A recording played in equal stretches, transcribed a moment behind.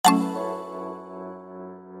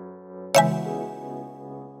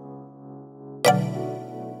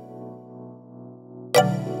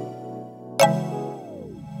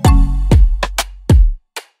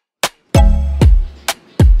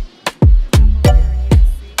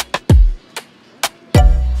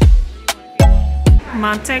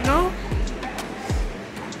Montego.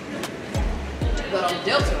 But on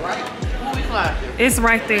Delta, right? Who we flying to? It's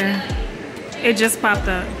right there. It just popped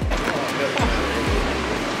up.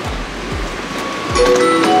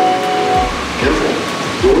 Careful,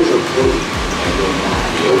 doors are closed.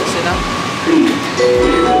 Sit down.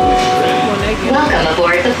 Welcome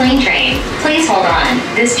aboard the plane train. Please hold on.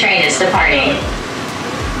 This train is departing.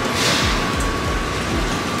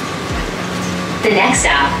 The next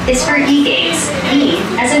stop is for E-gates. E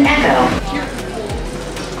as in echo.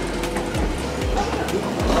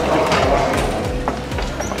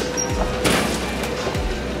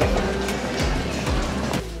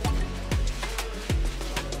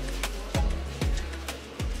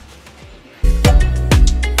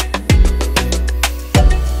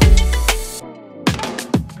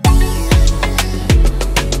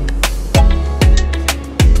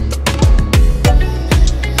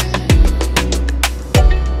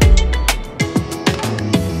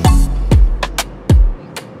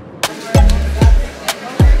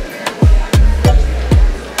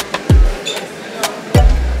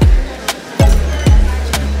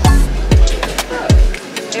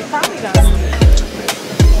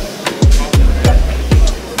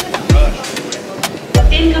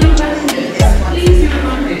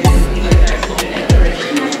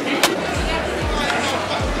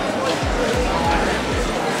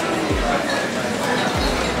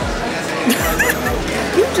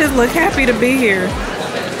 Look happy to be here.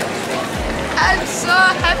 I'm so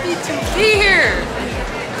happy to be here.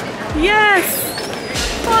 Yes.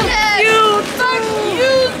 Fuck you. Fuck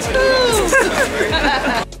you too.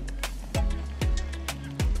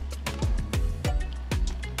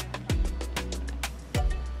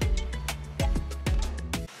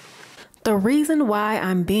 The reason why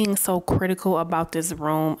I'm being so critical about this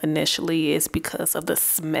room initially is because of the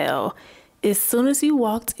smell. As soon as you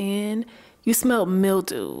walked in, you smelled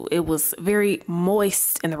mildew. It was very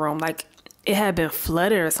moist in the room, like it had been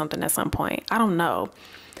flooded or something at some point. I don't know.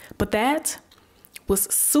 But that was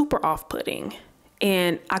super off-putting,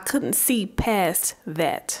 and I couldn't see past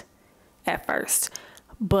that at first.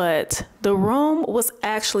 But the room was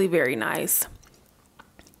actually very nice.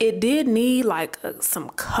 It did need like some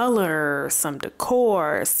color, some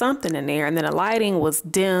decor, something in there. And then the lighting was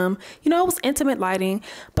dim. You know, it was intimate lighting,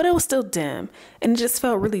 but it was still dim. And it just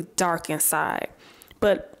felt really dark inside.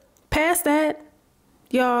 But past that,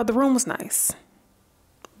 y'all, the room was nice.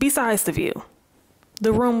 Besides the view,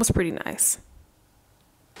 the room was pretty nice.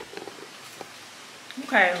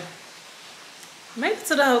 Okay, made it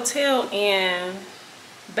to the hotel, and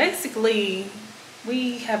basically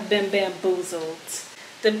we have been bamboozled.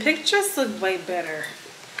 The pictures look way better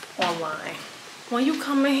online. When you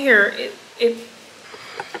come in here, it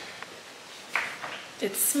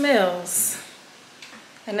smells,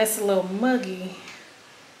 and it's a little muggy,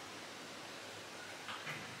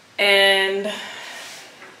 and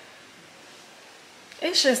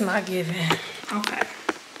it's just not giving. Okay.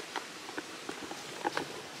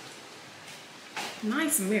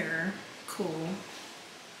 Nice mirror, cool.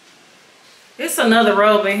 It's another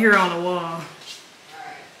robe in here on the wall.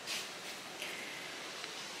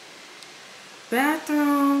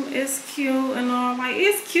 Bathroom is cute and all, like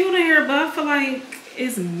it's cute in here, but I feel like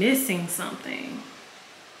it's missing something.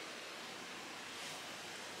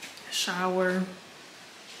 Shower.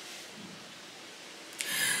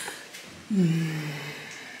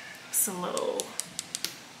 It's a little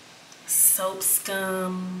soap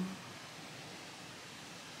scum.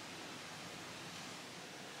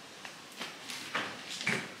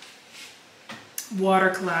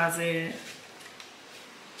 Water closet.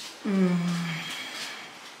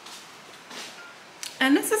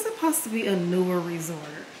 And this is supposed to be a newer resort.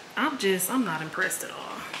 I'm not impressed at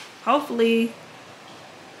all. Hopefully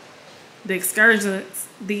the excursions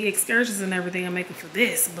and everything are making for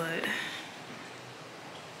this, but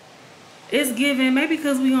it's giving, maybe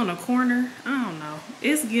because we on a corner, I don't know.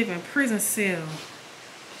 It's giving prison cell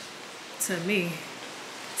to me.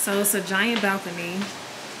 So it's a giant balcony.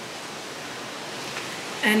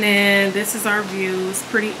 And then this is our view. It's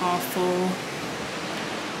pretty awful.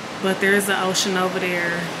 But there's the ocean over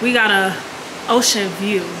there. We got a ocean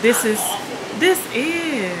view. This is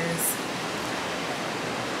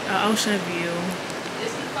an ocean view.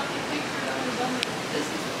 This is the fucking picture that was on the, this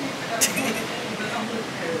is the picture that was on the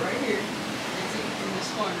right here. It's in this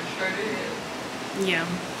corner, straight ahead. Yeah.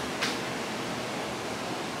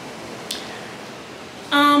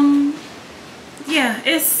 Yeah,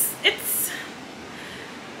 it's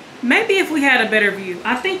maybe if we had a better view.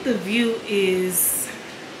 I think the view is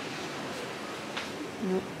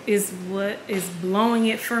what is blowing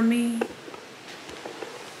it for me.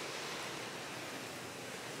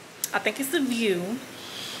 I think it's the view.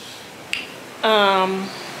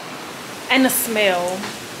 And the smell.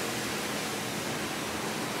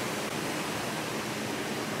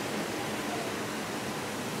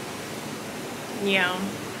 Yeah.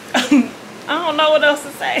 I don't know what else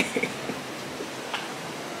to say.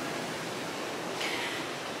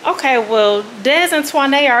 Okay, well, Des and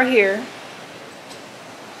Twane are here.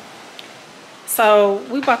 So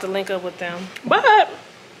we about to link up with them. But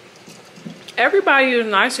everybody is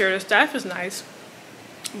nice here. The staff is nice.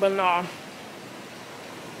 But no.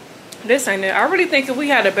 This ain't it. I really think if we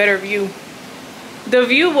had a better view, the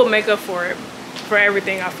view will make up for it. For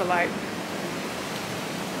everything, I feel like.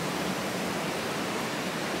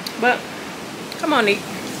 But come on, Neat.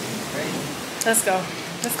 Let's go.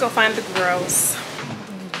 Let's go find the girls.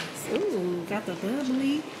 Ooh, got the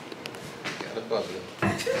bubbly. Got a bubbly.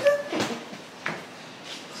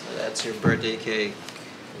 So that's your birthday cake,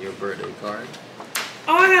 your birthday card.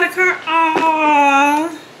 Oh, I got a card.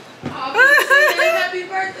 Aww. Oh, happy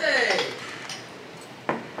birthday!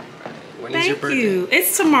 When is your birthday? Thank you.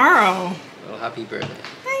 It's tomorrow. Well, happy birthday.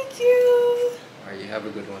 Thank you. Alright, you have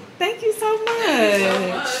a good one. Thank you so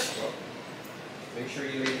much. Well, make sure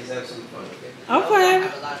you ladies have some fun, okay? Okay.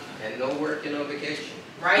 And no work and no vacation.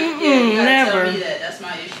 Right? Yeah, you gotta never. tell me that. That's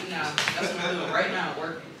my issue now. That's what I'm doing right now,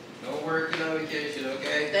 working. No work and no vacation,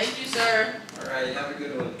 okay? Thank you, sir. Alright, have a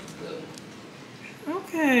good one.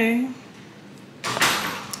 Okay.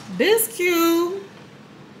 This cute.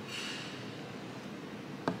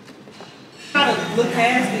 Look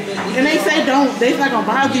past it, and they say don't. They're not gonna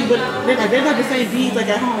bother you, but they're not the same beads like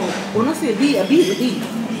at home. When I say a bead is a bead.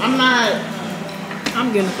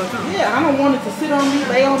 I'm getting the fuck on. Yeah, I don't want it to sit on me,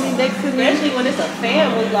 lay on me, next to me. Especially when it's a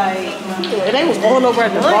family, like. Yeah, and they was all over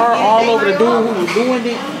at the bar, all over the dude who was doing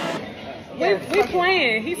it. We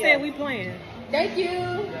playing. He said we playing. Thank you.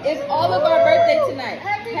 It's all of our birthday tonight.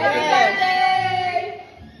 Happy birthday!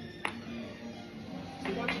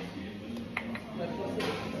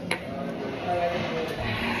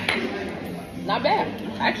 Not bad,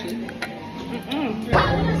 actually. No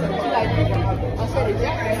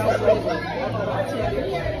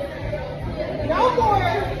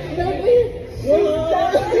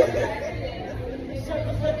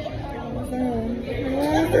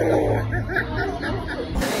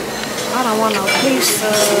I don't want no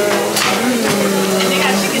pizza.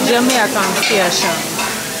 Jamaica fiesta.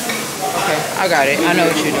 Okay, I got it. I know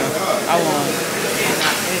what you're doing. I want.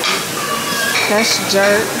 That's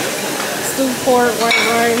jerk. Stew pork, white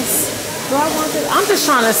rice. Do I want it? I'm just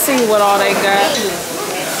trying to see what all they got.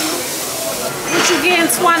 What you getting,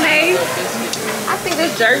 Twane? I think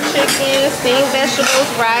it's jerk chicken, steamed vegetables,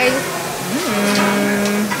 rice.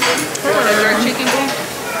 Jerk chicken, boo?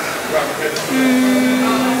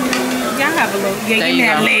 Y'all have a little. Yeah, There give you me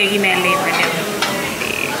that go. leg. Give me that leg right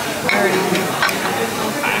there. Alright.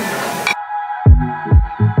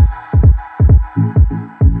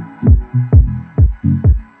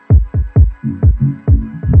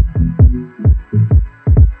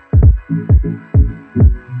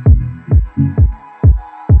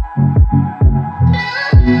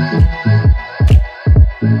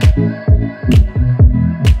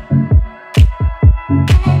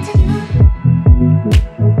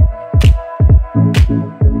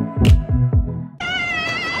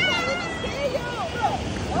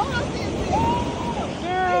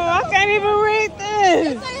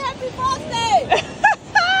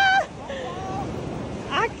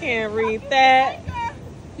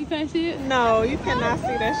 You can't see it? No, you cannot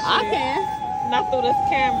see that shit. I can. Not through this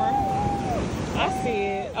camera. I see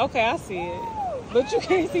it. Okay, I see it. But you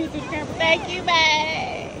can't see it through the camera. Thank you,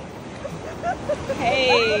 babe.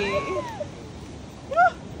 Hey.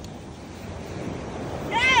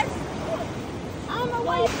 Yes! I don't know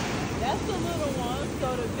why. That's the little one. So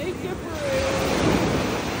the big dipper is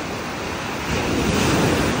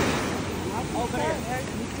over there.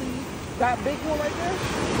 You see that big one right there?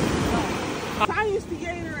 Science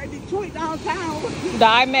theater at Detroit downtown. The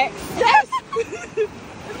IMAX. Yes! It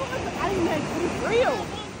looks like the IMAX, but it's real.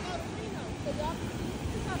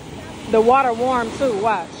 The water warm too.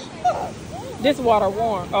 Watch. This water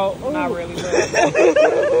warm. Oh, not really. But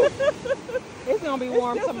it's gonna be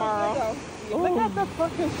warm tomorrow. Look at the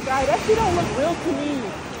fucking sky. That shit don't look real to me.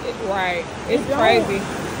 Right. It's crazy.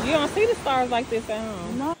 You don't see the stars like this at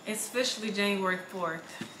home. No. It's officially January 4th,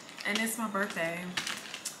 and it's my birthday.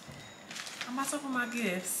 I'm about to open my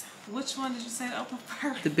gifts. Which one did you say to open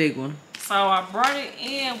first? The big one. So I brought it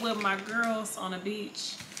in with my girls on the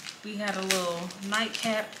beach. We had a little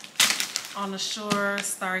nightcap on the shore,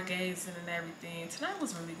 stargazing and everything. Tonight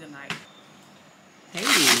was a really good night.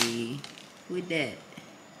 Hey, with that.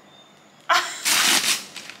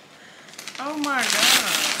 Oh my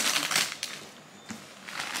God.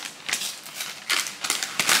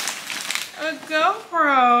 A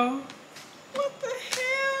GoPro. What the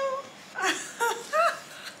hell?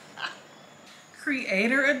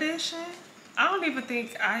 Creator edition? I don't even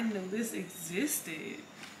think I knew this existed.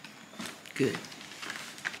 Good.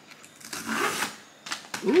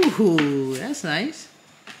 Ooh, that's nice.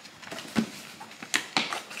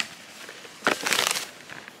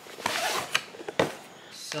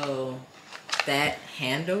 So that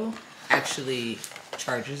handle actually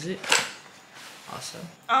charges it also.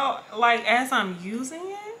 Oh, like as I'm using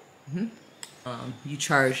it? You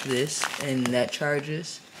charge this and that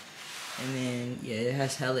charges. And then, yeah, it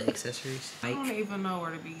has hella accessories. I don't even know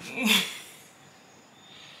where to begin.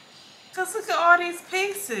 Cause look at all these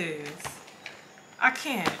pieces. I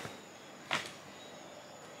can't.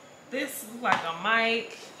 This is like a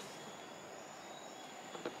mic.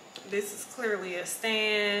 This is clearly a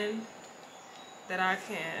stand that I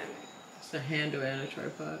can. It's a handle and a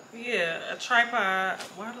tripod. Yeah, a tripod.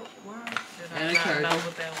 Why did I And a not charger. know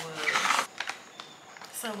what that was?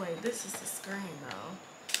 So wait, this is the screen though.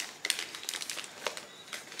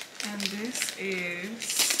 And this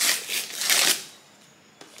is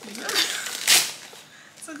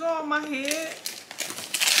to go on my head.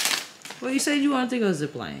 Well, you said you wanted to go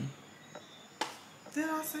ziplining. Did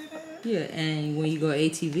I say that? Yeah, and when you go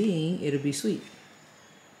ATVing, it'll be sweet.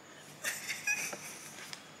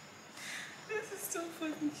 This is so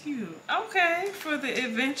fucking cute. Okay, for the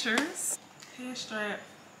adventures. Head strap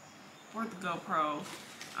for the GoPro.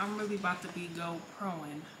 I'm really about to be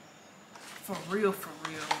GoProing. For real, for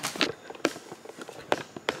real.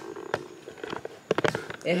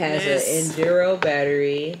 It has This- an enduro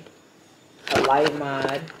battery, a light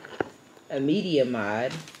mod, a medium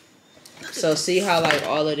mod. So see how like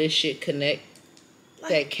all of this shit connect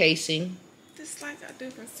that casing. This like a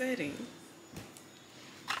different setting.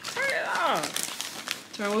 Turn it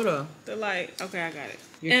off. Turn what off? The light. Okay, I got it.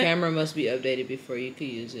 Your And- camera must be updated before you could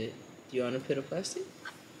use it. Do you want a bit of plastic?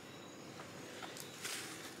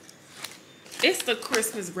 It's the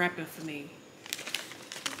Christmas wrapping for me.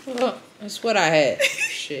 Well, that's what I had.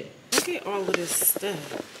 Shit. Look at all of this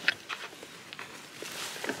stuff.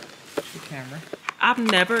 Your camera. I've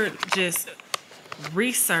never just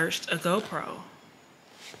researched a GoPro.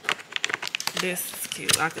 This is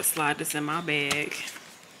cute. I could slide this in my bag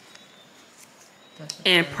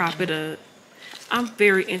and prop it up. I'm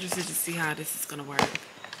very interested to see how this is gonna work.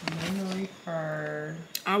 Memory card.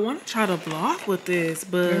 I want to try to vlog with this,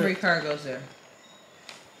 but Memory card goes there.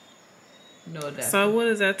 No adapter. so what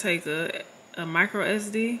does that take? A micro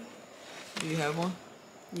SD? Do you have one?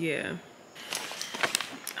 Yeah.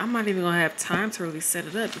 I'm not even gonna have time to really set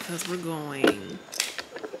it up because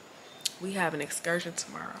we have an excursion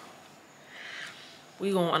tomorrow.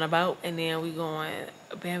 We going on a boat and then we going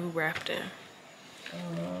bamboo rafting.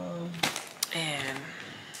 And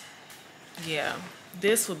yeah,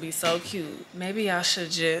 this would be so cute. Maybe I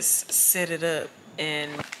should just set it up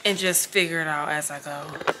and just figure it out as I go.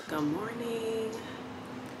 Good morning.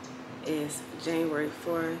 It's January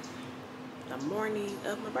 4th, the morning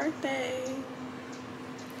of my birthday.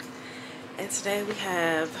 And today we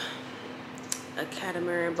have a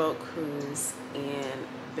catamaran boat cruise and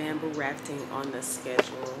bamboo rafting on the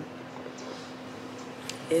schedule.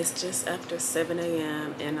 It's just after 7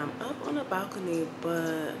 a.m. and I'm up on the balcony,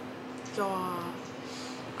 but y'all,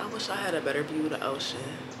 I wish I had a better view of the ocean.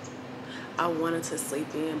 I wanted to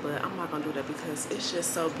sleep in, but I'm not gonna do that because it's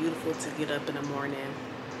just so beautiful to get up in the morning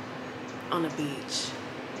on the beach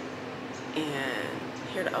and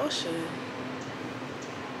hear the ocean.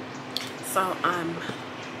 So I'm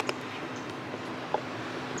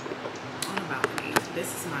on the balcony.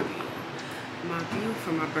 This is my view. My view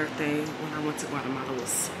for my birthday when I went to Guatemala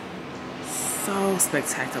was so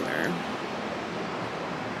spectacular.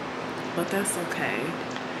 But that's okay.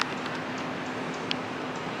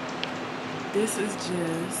 This is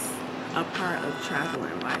just a part of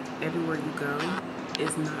traveling. Like, everywhere you go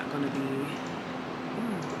is not gonna be,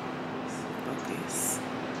 focus.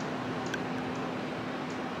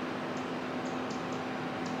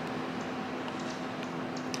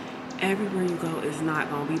 Everywhere you go is not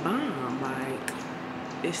gonna be bomb. Like,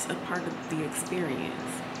 it's a part of the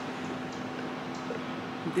experience.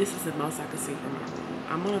 This is the most I can see from my room.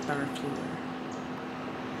 I'm on the 3rd floor.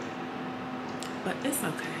 But it's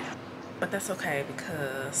okay. But that's okay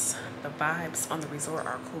because the vibes on the resort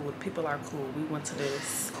are cool. The people are cool. We went to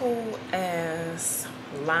this cool ass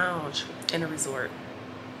lounge in a resort.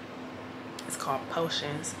 It's called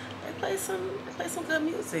Potions. They play some good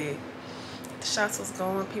music. The shots was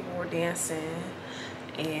going, people were dancing,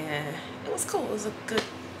 and it was cool. It was a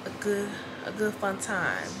good a good fun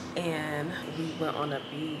time. And we went on a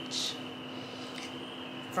beach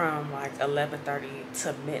from like 11:30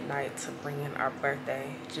 to midnight to bring in our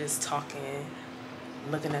birthday, just talking,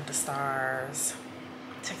 looking at the stars,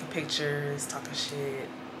 taking pictures, talking shit.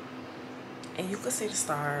 And you could see the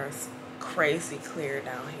stars crazy clear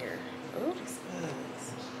down here. Ooh, these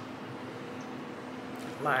bugs.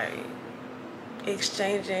 Like,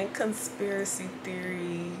 exchanging conspiracy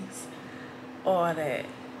theories, all that.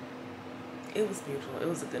 It was beautiful. It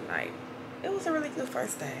was a good night. It was a really good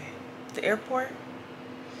first day. The airport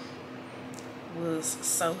was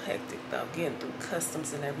so hectic though. Getting through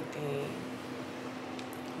customs and everything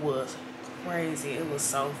was crazy. It was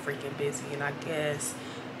so freaking busy, and I guess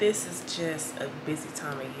this is just a busy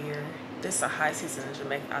time of year. This is a high season in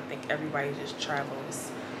Jamaica. I think everybody just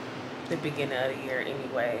travels the beginning of the year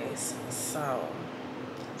anyways. So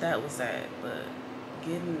that was that. But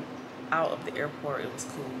getting out of the airport, it was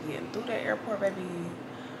cool. Getting through the airport, baby,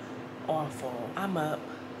 awful. I'm up.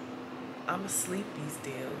 I'm sleepy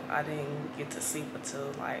still. I didn't get to sleep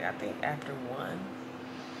until like I think after 1.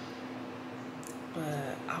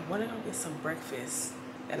 But I want to go get some breakfast,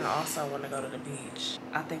 and I also want to go to the beach.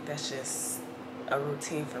 I think that's just a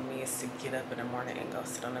routine for me, is to get up in the morning and go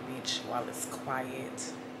sit on the beach while it's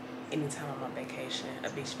quiet. Anytime I'm on vacation, a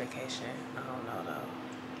beach vacation, I don't know though.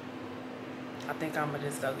 I think I'm gonna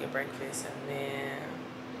just go get breakfast and then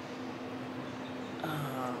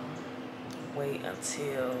wait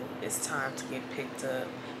until it's time to get picked up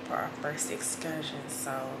for our first excursion.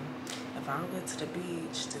 So if I don't get to the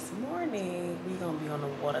beach this morning, we're gonna be on the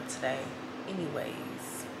water today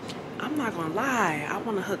anyways. I'm not gonna lie, I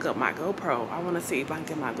want to hook up my GoPro. I want to see if I can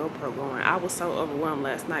get my GoPro going. I was so overwhelmed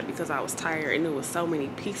last night because I was tired and there was so many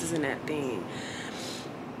pieces in that thing.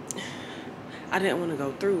 I didn't want to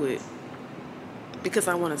go through it because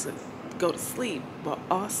I wanted to go to sleep, but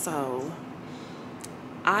also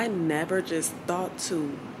I never just thought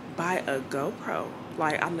to buy a GoPro.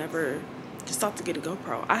 Like, I never just thought to get a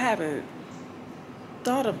GoPro. I haven't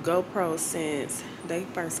thought of GoPros since they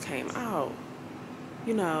first came out.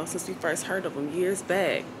 You know, since we first heard of them years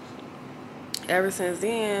back. Ever since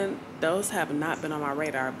then, those have not been on my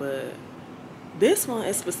radar, but this one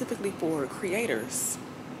is specifically for creators.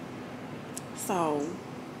 So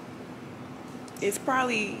it's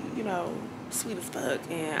probably, you know, sweet as fuck,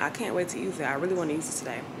 and I can't wait to use it. I really want to use it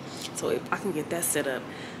today. So if I can get that set up,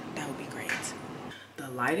 that would be great. The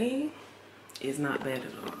lighting is not bad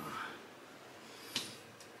at all.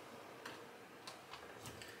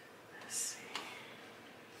 Let's see.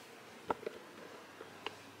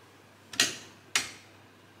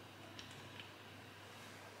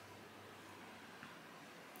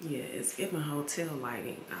 Yeah, it's giving hotel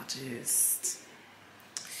lighting.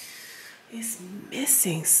 It's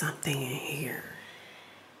missing something in here.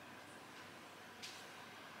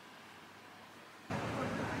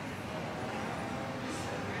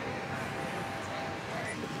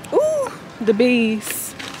 Ooh, the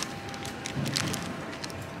bees.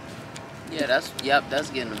 Yeah, that's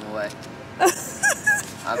getting them away.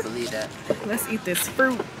 I believe that. Let's eat this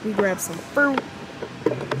fruit. We grab some fruit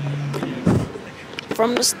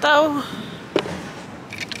from the store.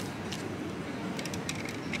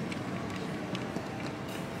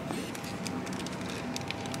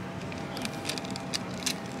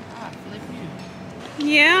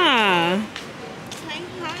 Yeah.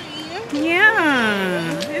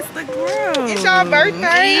 Yeah. It's the grill. It's your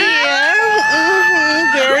birthday.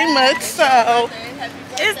 Yeah. Very much so.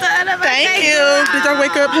 It's the anniversary. Thank you. Did y'all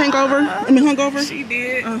wake up hungover? She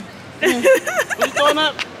did. Was you throwing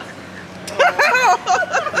up?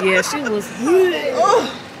 Yeah, she was. I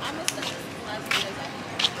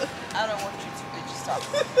don't want you to bitches talk.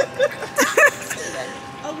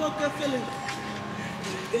 I woke up feeling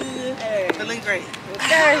good. Hey. Feeling great.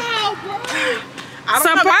 Okay.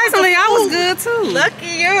 Surprisingly, I was good too.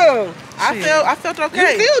 Lucky you. I felt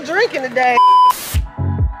okay. You still drinking today.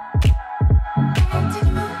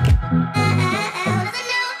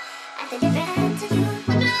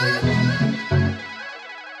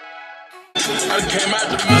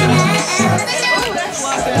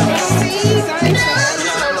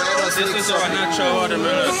 This is our natural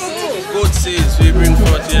watermelon. Good seeds we bring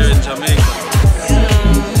forth here in Jamaica.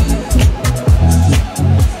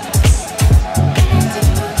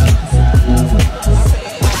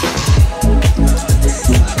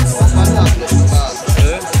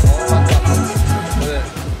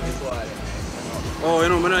 Oh, you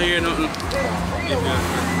know, I'm not hearing nothing.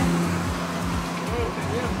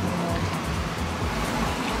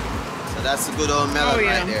 So that's a good old melon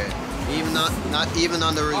right there. Even not even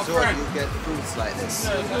on the resort, you get fruits like this.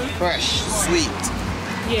 Fresh, sweet.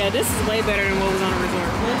 Yeah, this is way better than what was on the resort.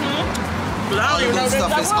 All the good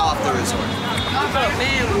stuff is off the resort.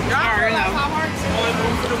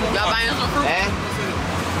 Y'all buying some fruit? Eh?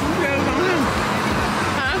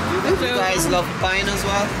 You guys love pine as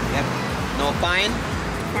well? Yep. No pine?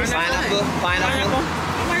 Pineapple? Pineapple?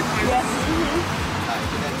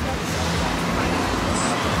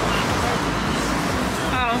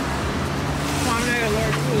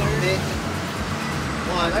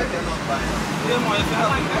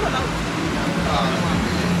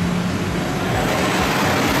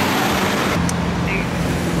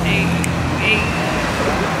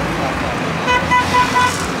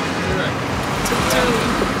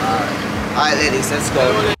 Alright, ladies, let's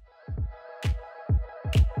go.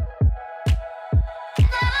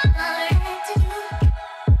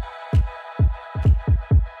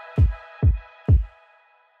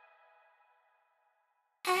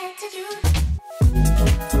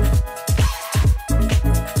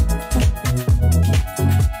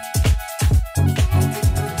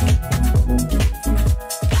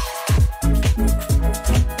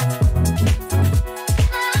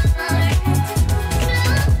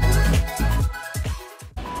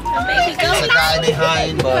 There's a guy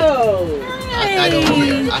behind, but I don't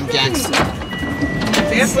care. I'm gangster.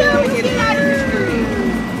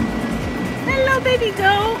 Hello, baby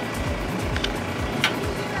goat.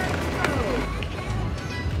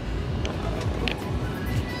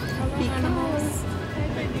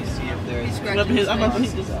 Let me see if there's.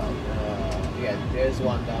 Yeah, there's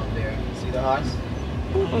one down there. See the horse?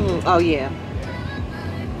 Oh yeah.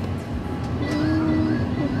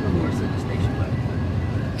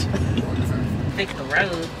 Take the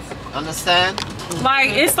roads. Understand?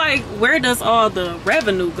 Like, it's like, where does all the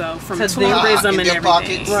revenue go from tourism in and their everything?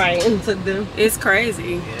 pockets. Right, into them. It's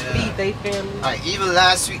crazy. Yeah. Feed they family. Alright, even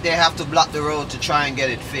last week they have to block the road to try and get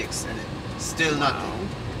it fixed, and it's still nothing.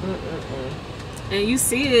 And you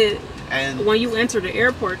see it And when you enter the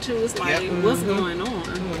airport too. It's like, Yep. what's going on?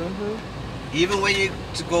 even when you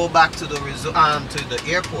to go back to the to the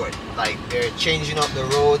airport, like they're changing up the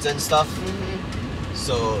roads and stuff.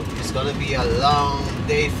 So it's gonna be a long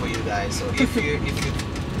day for you guys. So if you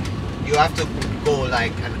have to go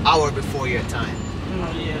like an hour before your time.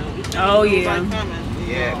 Oh yeah.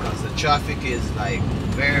 Yeah, because the traffic is like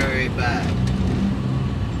very bad.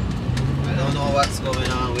 I don't know what's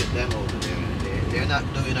going on with them over there. They're not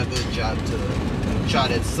doing a good job to try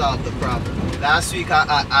to solve the problem. Last week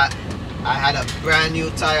I had a brand new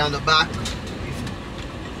tire on the back,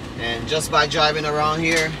 and just by driving around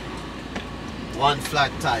here, one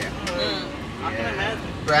flat tire. Yeah.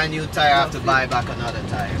 Brand new tire, I have to buy back another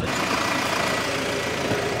tire.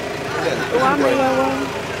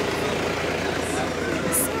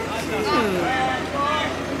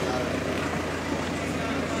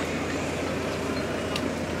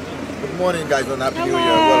 Good morning, guys, and Happy New Year.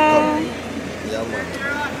 Welcome. Yeah, man.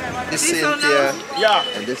 This is Cynthia. Yeah.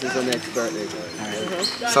 And this is the next birthday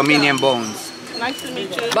girl. So me name Bones. Nice to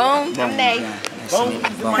meet you. Bones. I'm Nate.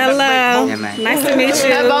 Hello. Yeah, man. Nice to meet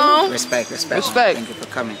you. Bones. Respect. Respect. Thank you for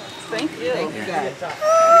coming. Thank you.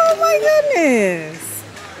 Oh my goodness.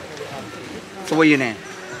 So what's your name?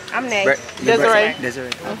 I'm Nate. Desiree.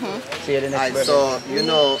 Desiree. See you the next Alright, so you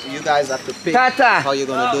know you guys have to pick Tata. how you're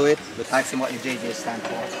gonna do it. But ask him what your JJ stand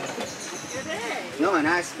for. No, man,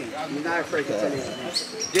 ask him. You're not afraid to tell him.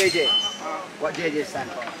 JJ. What JJ stand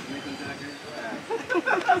for?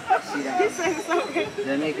 See that?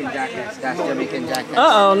 Jamaican Jackass. That's Jamaican Jackass.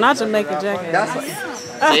 Uh-oh, not Jamaican Jackass. That's what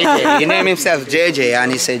JJ. He named himself JJ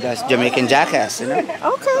and he said that's Jamaican Jackass, you know?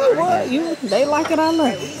 Okay, well, they like it, I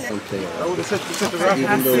love it.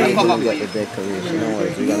 Even though we don't get the decoration, no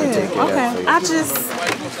worries, we're gonna take care of that for you.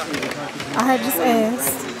 I had just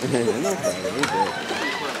asked. No problem, we good.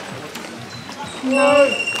 No.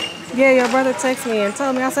 Yeah, your brother texted me and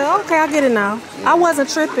told me. I said, okay, I get it now. I wasn't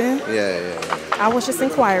tripping. Yeah. I was just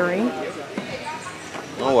inquiring.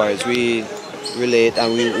 No worries, we relate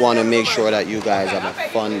and we want to make sure that you guys have a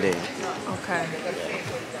fun day. Okay.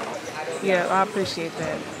 Yeah, I appreciate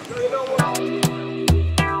that.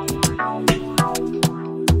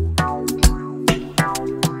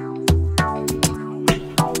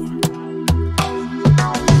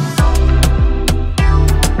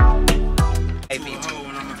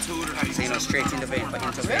 So, you know, straight in the vein for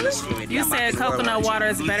intravenous fluid. You said coconut water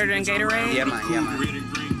is better than Gatorade? Yeah, man.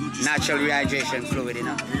 Natural rehydration fluid, you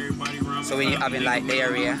know. So when you're having like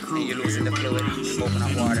diarrhea and you're losing the fluid,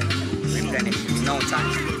 coconut water, replenish in no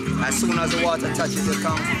time. As soon as the water touches your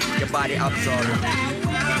tongue, your body absorbs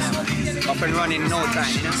it. Up and running in no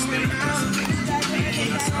time, you know.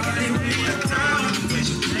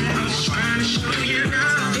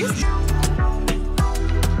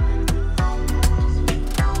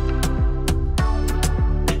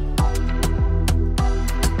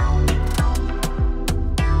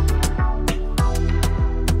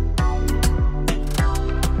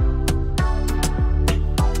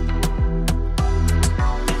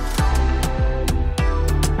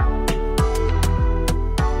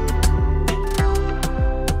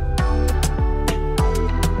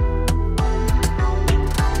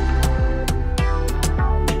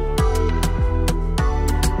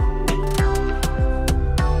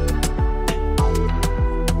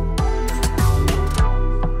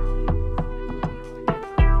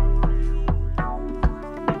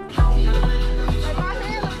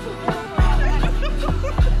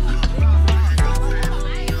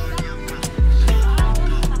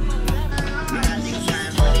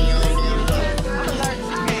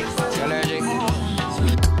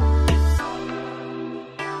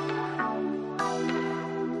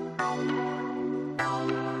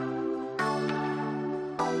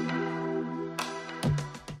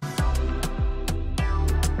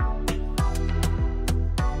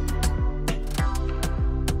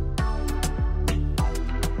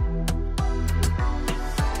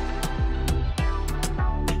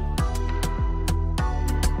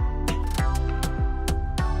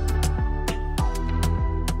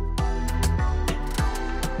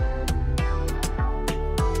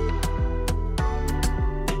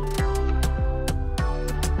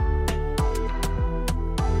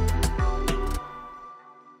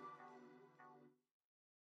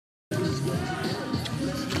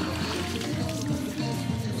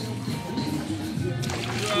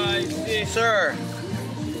 Sir.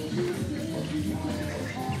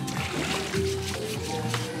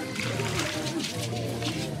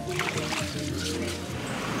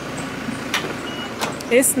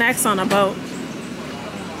 It's snacks on a boat.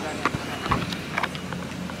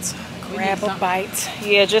 Grab a bite.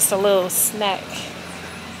 Yeah, just a little snack.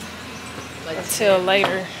 Until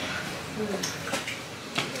later.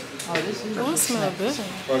 Oh, this is. Oh, it smells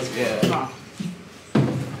good. Yeah.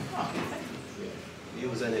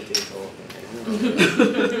 Use anything to open it.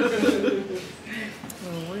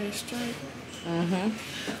 Little red stripe.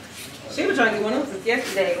 She was trying to get one of us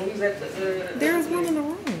yesterday when we was at the. There's one in the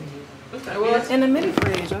room. It was. In the mini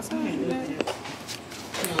fridge. I saw it.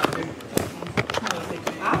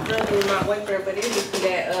 I've done it with my boyfriend, but it was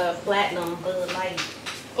that platinum Bud Light.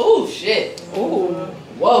 Oh shit. Ooh.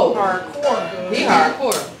 Whoa. Hardcore. He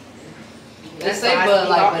hardcore. They say Bud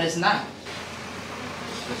Light, but it's not.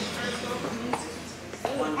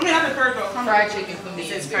 I mean, I prefer to Fried chicken for me.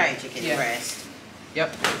 This is fried chicken breast.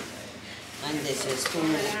 Yep. And this is 2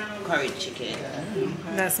 curry chicken.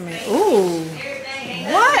 That's me. Ooh.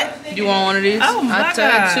 What? You want one of these? Oh my I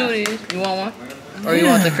God. 2 of these. You want one? Or you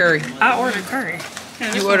want the curry? I ordered curry.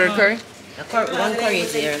 You ordered curry? One curry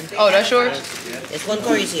is here. Oh, that's yours? Yes, 1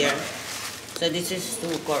 curry is here. So this is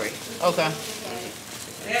 2 curry. Okay.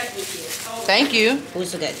 Thank you.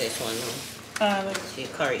 Who's to get this one? See,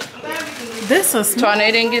 curry. This is small.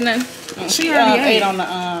 Tanya didn't get none? She already ate on the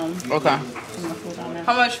Okay.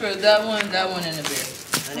 How much for that one, and the beer?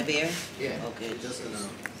 And a beer? Yeah. Okay. Just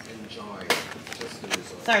enjoy.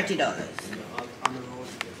 $30.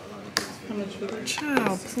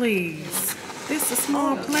 Child, please. This is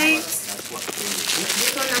small plates.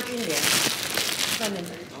 This one not in there.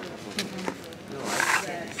 No,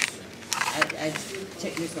 I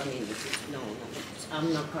check this one in. No, I'm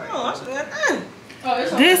not curry. Oh, that's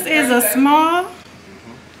good. This is a small.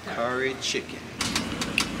 Curry chicken.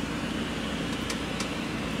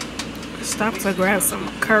 Stop to grab some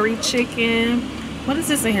curry chicken. What is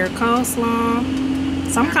this in here? Coleslaw.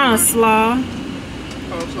 Some kind of slaw.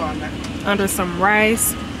 Under some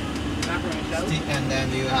rice. And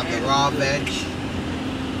then you have the raw veg.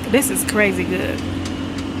 This is crazy good.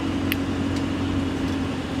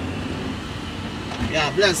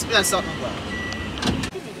 Yeah, bless something well.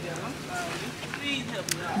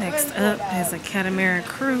 Next up is a catamaran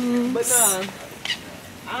cruise. But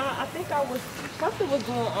I think something was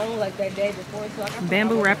going on like that day before, so I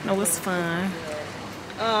Bamboo rafting was fun.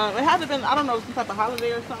 it had to been, I don't know, some type of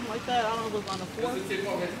holiday or something like that. I don't know if it was on the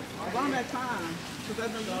 4th. Around that time.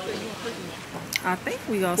 I think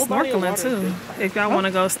we go What body of snorkeling water too. is If y'all want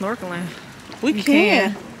to go snorkeling. We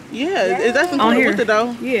can. Yeah, is that On included here. with it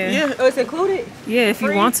though? Yeah. Oh, it's included? Yeah, if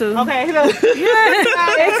you want to. Okay. Yeah,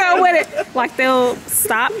 it come with it. Like they'll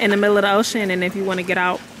stop in the middle of the ocean, and if you want to get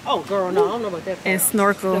out Oh, girl, no, I don't know about that. and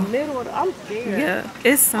snorkel, The middle of the, I'm scared. yeah,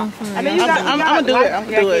 it's so fun. I mean, you got, I'm gonna do it. I'm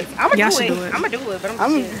gonna do it. Y'all should do it. I'm gonna do it, but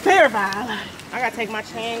I'm terrified. I gotta take my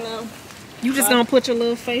chain off. You just gonna put your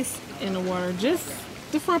little face in the water, just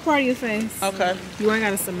the front part of your face. Okay. You ain't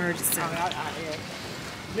gotta submerge yourself.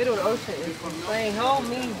 Middle of the ocean is insane. Hold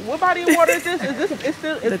me. What body of water is this? Is this? It's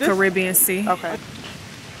still. Is The this? Caribbean Sea. Okay.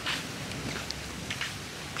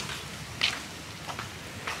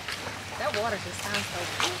 That water just sounds so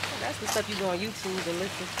cool. That's the stuff you go on YouTube and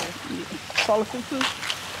listen to. Fall asleep too.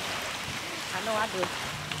 I know I do.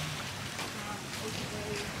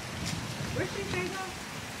 Where's she say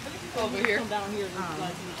go? Over here. Come down here.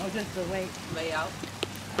 Just the way. Layout.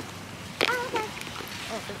 Oh, okay.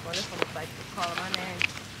 Oh, this one looks like it's calling my name.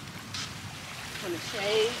 From the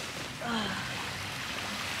shade.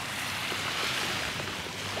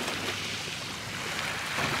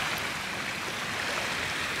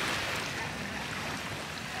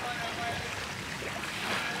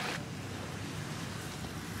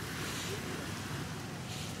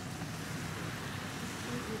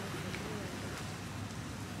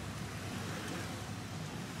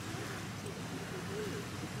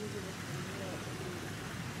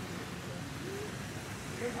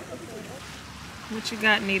 What you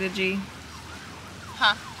got, Nita G?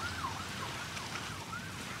 Huh?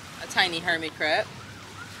 A tiny hermit crab.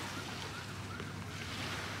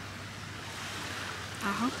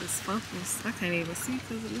 I hope it's focused. I can't even see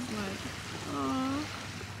because it is like,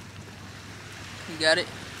 You got it?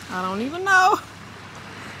 I don't even know.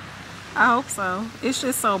 I hope so. It's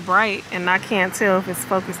just so bright and I can't tell if it's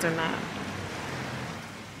focused or not.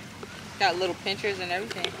 Got little pinchers and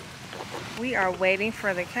everything. We are waiting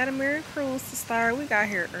for the catamaran cruise to start. We got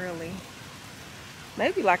here early.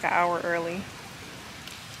 Maybe like an hour early.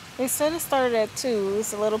 They said it started at 2.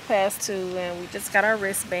 It's a little past 2 and we just got our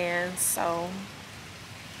wristbands, so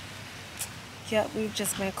Yep, we've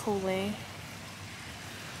just been cooling.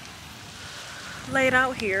 Laid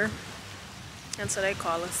out here until they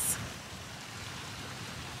call us.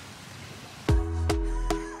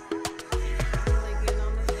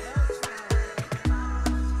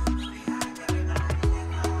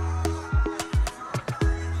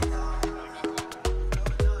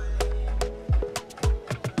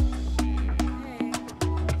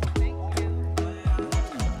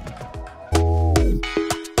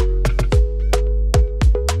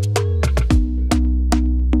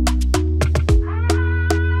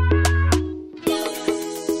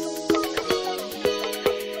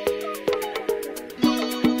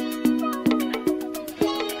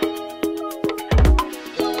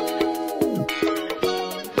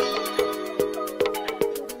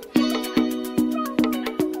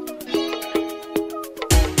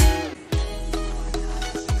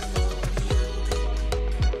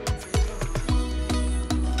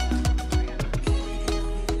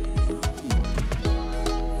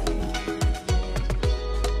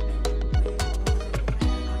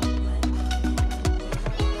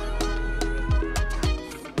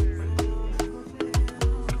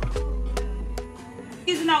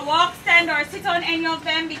 Walk, stand, or sit on any of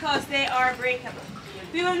them because they are breakable.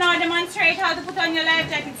 We will now demonstrate how to put on your life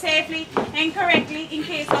jacket safely and correctly in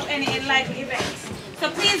case of any unlikely events. So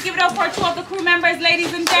please give it up for 2 of the crew members,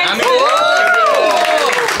 ladies and gents.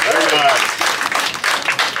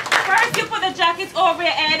 First, you put the jacket over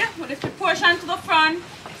your head with its proportion to the front,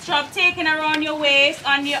 strap taken around your waist,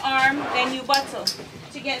 on your arm, then you buckle.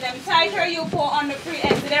 To get them tighter, you pull on the free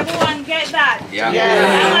end. Did everyone get that? Yeah.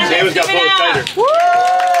 James got pulled tighter. Woo!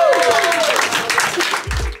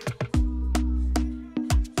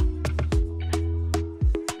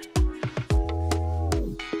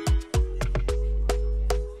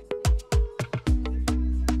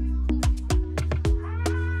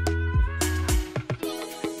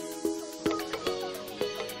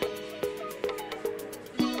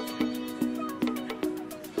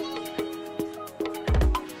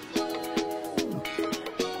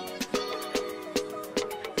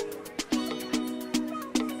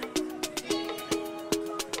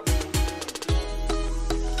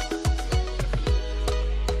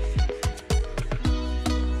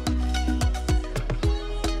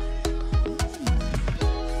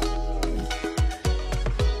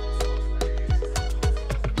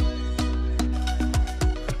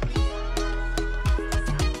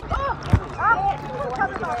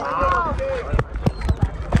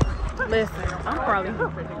 Listen, I'm probably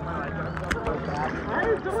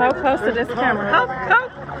so close to this camera.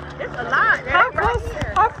 It's a lot.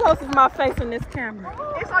 How close is my face in this camera?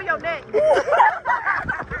 It's on your neck.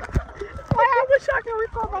 I wish I could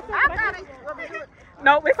record myself. I got it.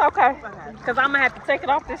 No, it's okay. Because I'm going to have to take it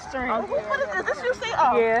off this string. Oh, what is this? This you see?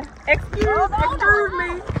 Oh. Yeah. Excuse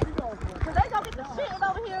me. Because they going to get the shit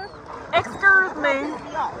over here. Excuse me.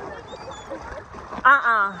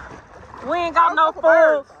 We ain't got no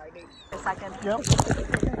food. Yep.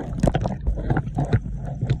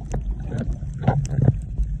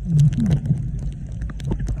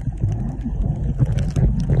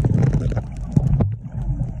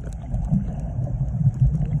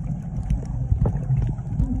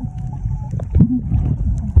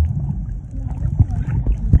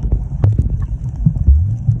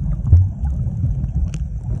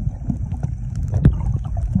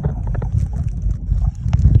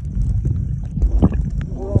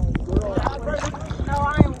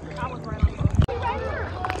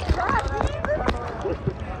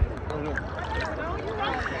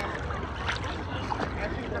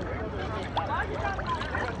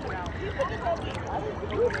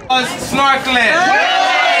 Snorkeling. A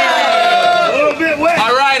little bit wet.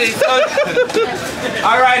 Alrighty,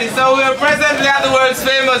 so we are presently at the world's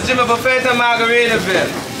famous Jimmy Buffet in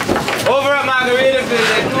Margaritaville. Over at Margaritaville,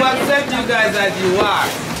 they do accept you guys as you are.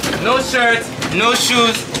 No shirts, no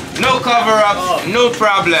shoes, no cover-up, no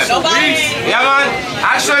problem. Yeah, man.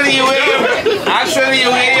 Actually, you wear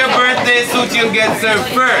your birthday suit, you'll get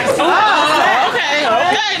served first.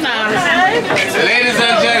 Okay now. Ladies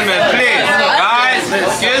and gentlemen, please, guys,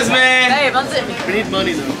 excuse me. We need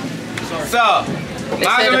money though. So,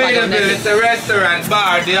 Margaritaville is a restaurant,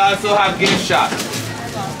 bar. They also have gift shops.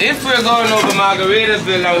 If we're going over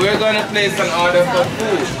Margaritaville and we're going to place an order for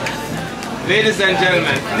food, ladies and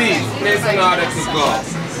gentlemen, please place an order to go.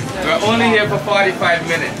 We're only here for 45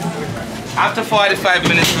 minutes. After 45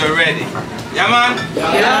 minutes, we're ready. Yeah, man?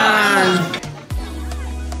 Yeah.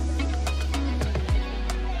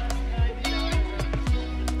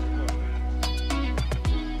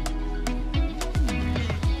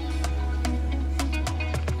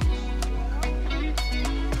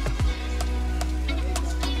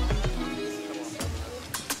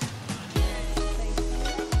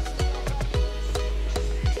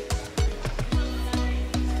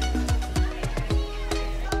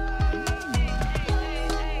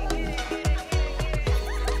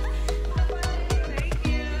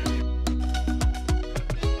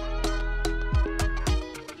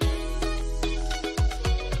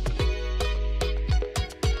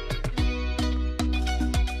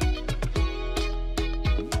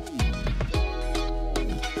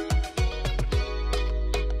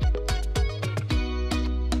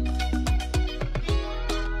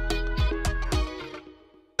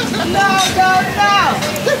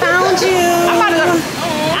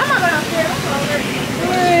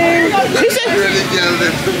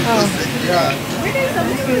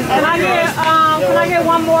 Can I get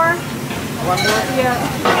one more? One more? Yeah.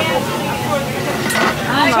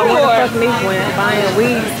 I don't know where the fuck me went buying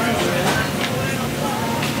weed.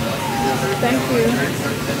 Thank you.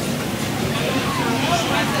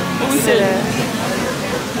 Who said that?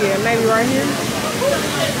 Yeah, maybe right here.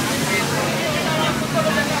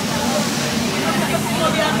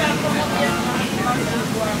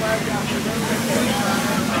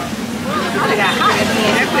 I got hot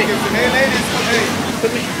again.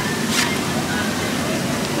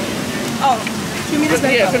 Oh, 2 minutes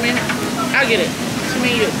back. Yeah, 2 minutes. I'll get it. 2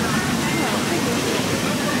 minutes.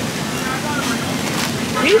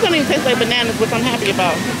 These don't even taste like bananas, which I'm happy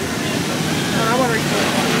about. I want to record.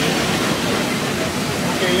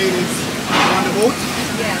 Okay, ladies, you on the boat?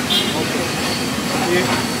 Yeah. Okay. Yeah.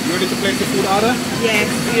 You ready to place the food order? Yes.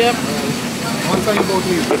 Yep. What time you boat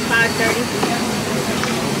leave? 5:30.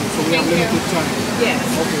 So we have limited time. Yes.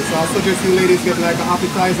 Okay, so I'll suggest you ladies get like an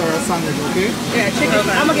appetizer or a sandwich, okay? Yeah, chicken.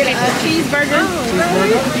 I'm gonna get a cheeseburger.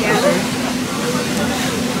 Cheeseburger? Yeah. Okay.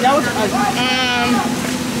 That was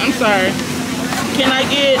I'm sorry. Can I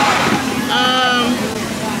get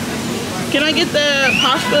the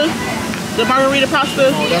pasta? The margarita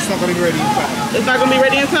pasta? Oh, that's not gonna be ready in time. It's not gonna be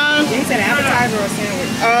ready in time? He said appetizer or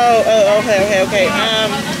sandwich. Oh, okay.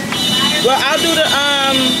 Well, I'll do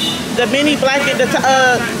the mini blanket,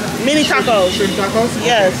 mini tacos. Shrimp tacos?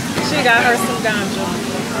 Yes. She got her some ganja.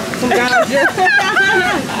 Some ganja.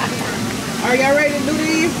 Are y'all ready to do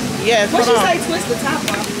these? Yes. What she say? Twist the top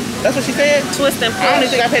off. That's what she said? Twist and push. I don't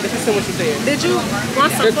even think I paid attention to what she said. Did you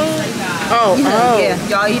want some food? Oh. Yeah,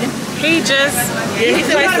 y'all eating? He just Yeah, he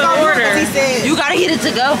placed the order. He said, You gotta get it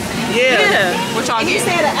to go. Yeah. What y'all he get?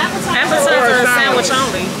 said an appetizer. Appetizer or sandwich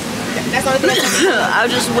only. That's all it is. I'll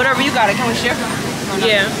just, whatever you got it. Can we share?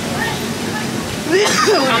 Yeah.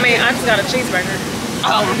 I mean, I just got a cheeseburger.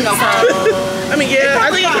 Oh, no problem. I mean, yeah,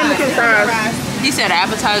 I think it came with some fries. He said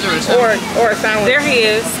appetizer or something. Or a sandwich. There he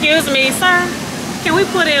is. Excuse me, sir. Can we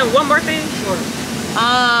put in one more thing?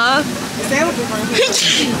 Sandwich is right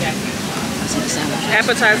here.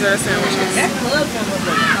 Appetizer or sandwiches? That club sandwich.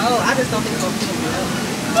 Oh, I just don't think so.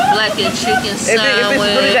 Blackened chicken If it's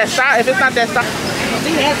really that side, if it's not that side.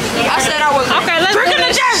 I said I was. Okay, let's Bring do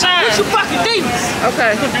it this down. shot. What you fucking demons?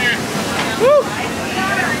 Okay. Woo.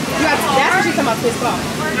 That's what she's talking about, pissed off.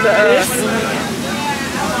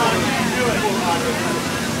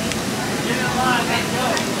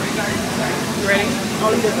 Ready?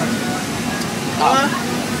 Only this one. 1,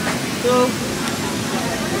 2.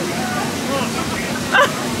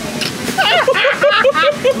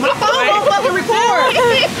 My phone won't fucking record.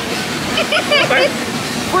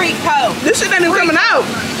 Freak hoe. This shit ain't even coming out.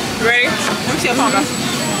 Ready? Let me see your phone, guys.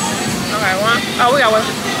 Okay, one. Oh, we got one.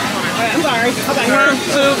 I'm sorry. Okay. 1,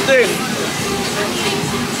 2, 3.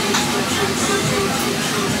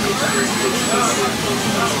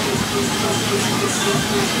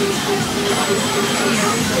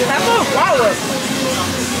 Have fun. Swallow it.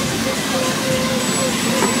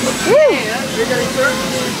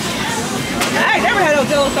 I ain't never had no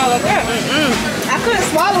jello shot like that. I couldn't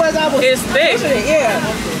swallow as I was. It's thick. pushing it. Yeah.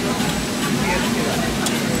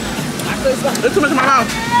 I couldn't swallow. It's too much in my mouth.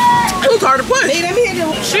 It was hard to push. See, let me hit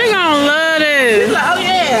you. She gonna love this. She's like, oh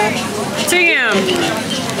yeah. Tim.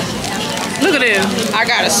 Look at this. I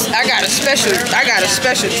got a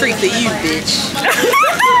special treat for you, bitch.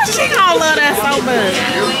 She gonna love that so much.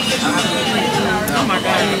 Oh my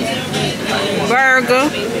god. Burger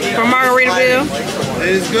from Margaritaville. It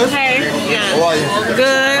is good? Hey. How are you?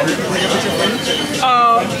 Good.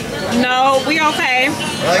 No, we okay. I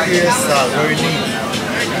like your style, very neat.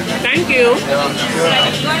 Thank you. Yeah,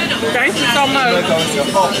 Thank you so much.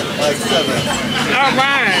 like 7. All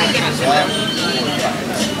right.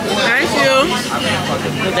 Thank you.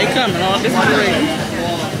 They coming on. This is great.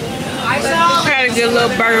 I had a good little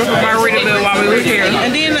burger from Margaritaville while we were here.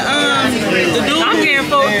 And then the dude. I'm getting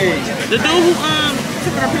full. The dude who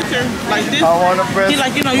took our picture like this. I want to press. He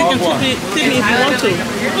like, you know, you can tip me if you want to.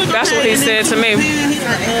 That's what he said to me. He's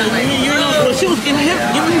like, you know, well, she was giving him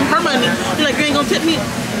her money. He's like, you ain't gonna tip me.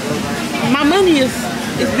 My money is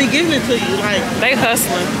be given to you. Like they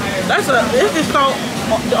hustling. It's just so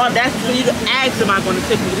audacity for you to ask, am I going to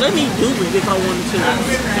tip you? Let me do it if I wanted to.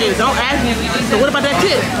 Yeah, don't ask me. So what about that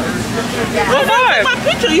tip? Well, took my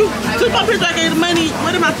picture. You took my picture. I gave the money.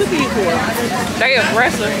 What am I tipping you for? They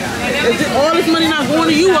aggressive. Is all this money not going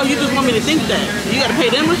to you, or you just want me to think that? You got to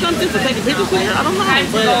pay them or something to take a picture for you? I don't know.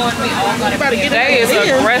 But you better get it. They is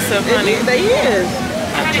aggressive, honey. They is.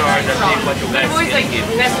 I charge, I think, what the best thing is.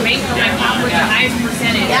 Best make with the highest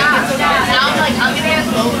percentage. Yeah, sounds like I'm gonna have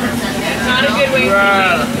low percentage. Not a good way to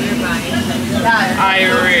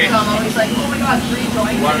Irish. like, oh my god, 3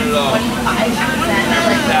 joints. 1 love. 25%.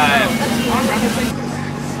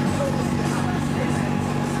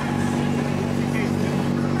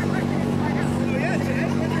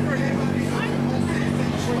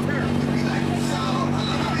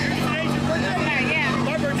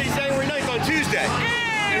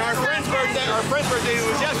 Our friend's birthday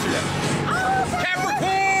was yesterday.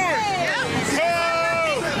 Capricorn!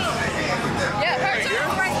 Yeah, her too.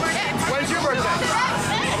 When's your birthday?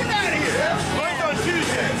 Get out of here. Mine's on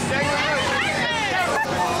Tuesday.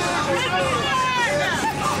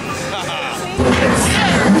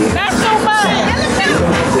 That's so much.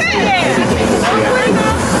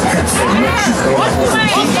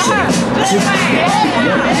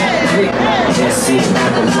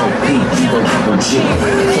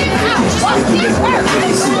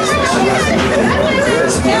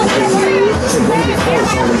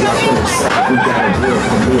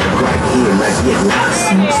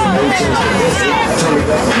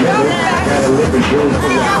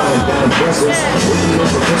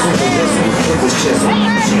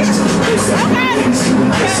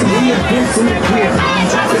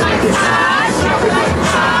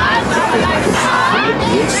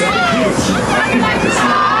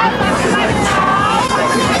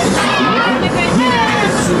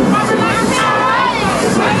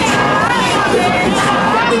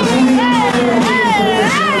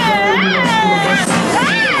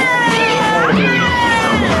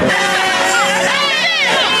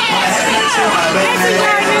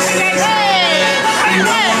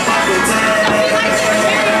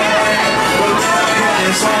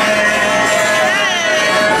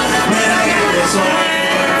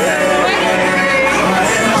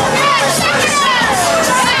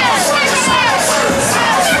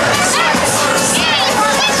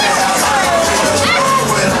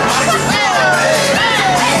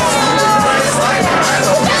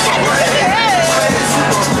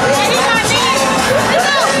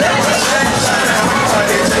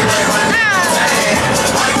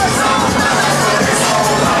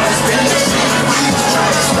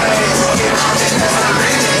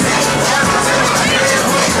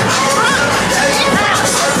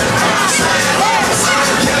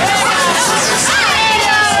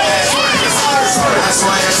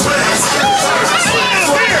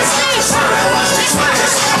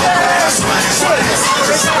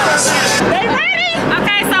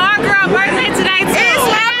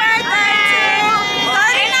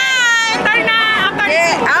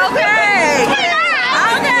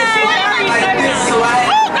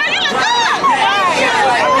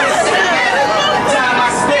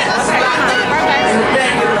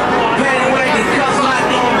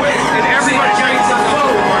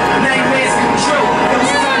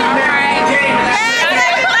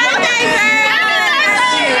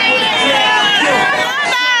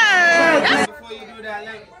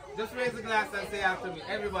 Just raise the glass and say after me.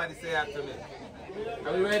 Everybody say after me.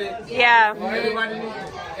 Are we ready? Yeah.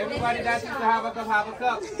 Everybody that used to have a cup, have a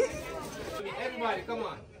cup. Everybody, come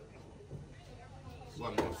on.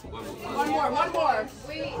 One more.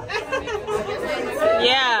 Wait.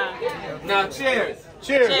 Yeah. Now cheers.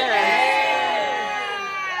 Cheers. Cheers.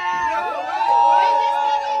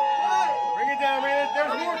 Bring it down, man.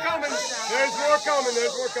 There's more coming.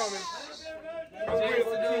 There's more coming. Cheers to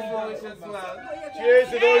those who wish us well. Cheers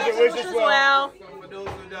to those that wish us well. For those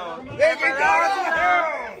who don't. They can go to hell.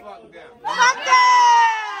 Fuck them.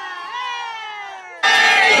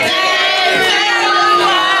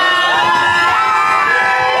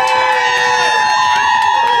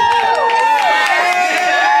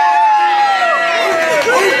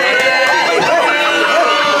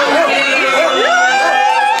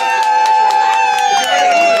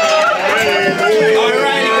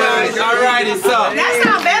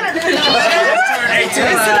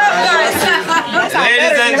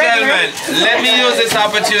 Ladies and gentlemen, let me use this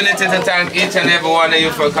opportunity to thank each and every one of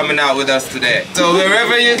you for coming out with us today. So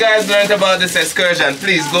wherever you guys learned about this excursion,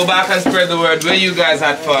 please go back and spread the word where you guys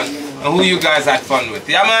had fun and who you guys had fun with.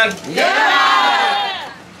 Yeah, man?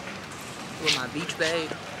 Yeah! With my beach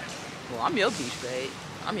babe. Well, I'm your beach babe.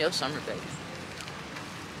 I'm your summer babe.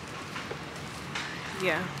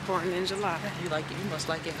 Yeah, born in July. You like it? You must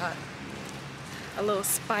like it hot. A little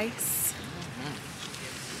spice.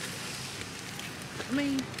 I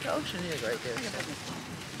mean, the ocean is right there.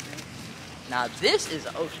 Now this is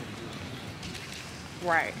the ocean view.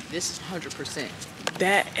 Right. This is 100%.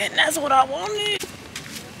 That, and that's what I wanted.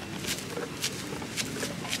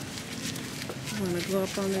 I'm gonna go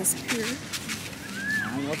up on this pier. I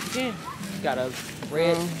don't know if you can. You got a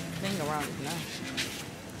red thing around it now.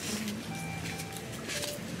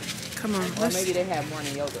 Come on. Or maybe they have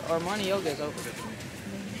morning yoga. Or morning yoga is over.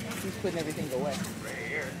 He's putting everything away.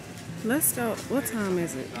 Let's go. What time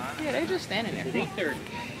is it? Yeah, they just standing there. 8:30.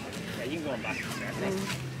 Yeah, you can go back.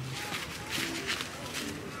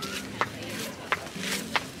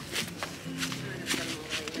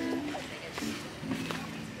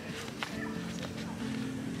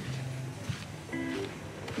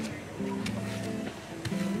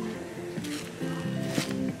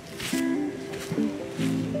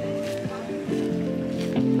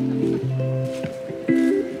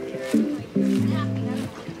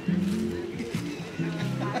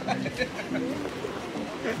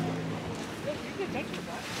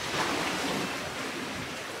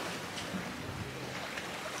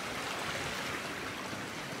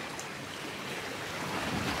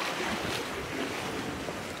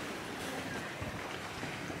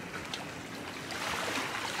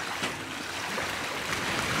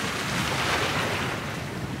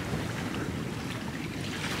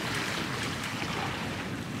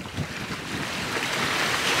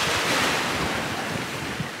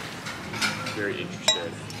 Very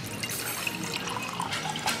interested.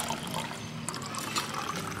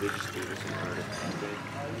 They just gave us an article.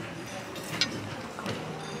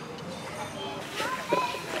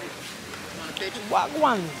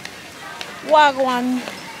 Wagwan. Wagwan.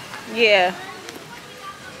 Yeah.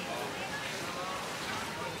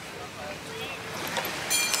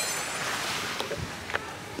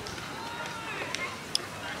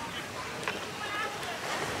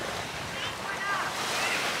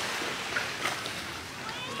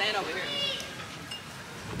 Stand over here.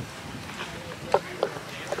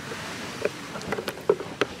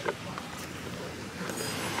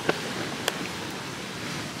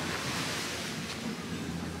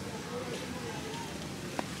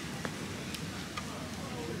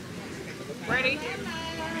 Ready?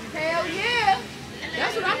 Hell yeah.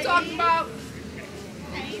 That's what I'm talking about.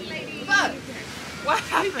 Fuck. What We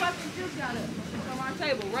happened? fucking just got it from our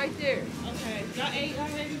table right there. Okay. Y'all ate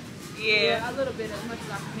already? Yeah, a little bit, as much as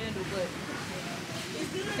I can handle, but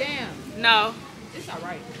damn. No. It's all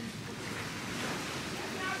right.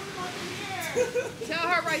 Tell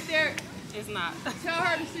her right there. It's not. Tell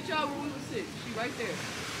her to sit y'all where we would sit. She right there.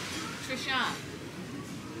 Trishan.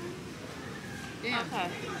 Damn. Okay.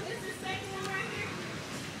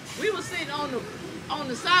 We was sitting on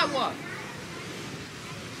the sidewalk.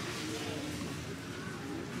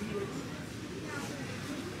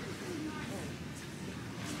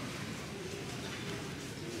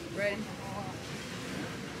 Ready?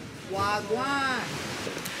 Wagwan.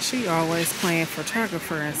 She always playing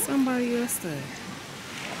photographer and somebody else does.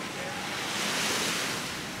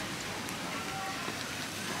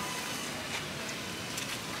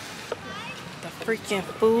 The freaking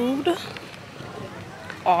food,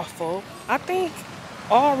 awful. I think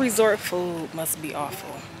all resort food must be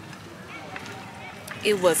awful.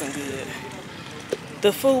 It wasn't good.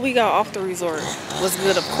 The food we got off the resort was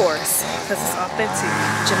good, of course, because it's authentic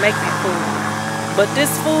Jamaican food. But this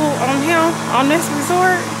food on him, on this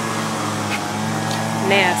resort,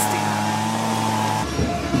 nasty.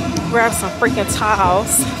 Grab some freaking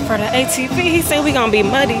towels for the ATV. He said we gonna be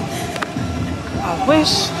muddy. I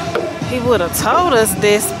wish he would have told us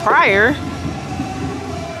this prior.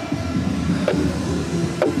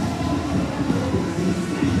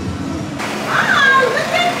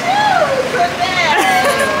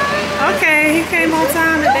 Okay, he came on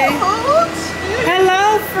time today.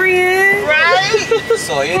 Hello, friend. Right?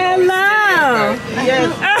 So you Hello. Yes.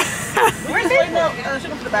 Where's it? She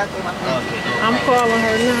went to the bathroom. I'm calling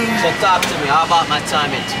her now. So talk to me. How about my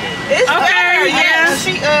timing today? It's Okay,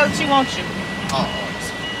 yeah. She wants you. Oh.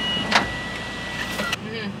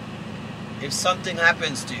 If something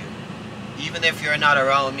happens to you, even if you're not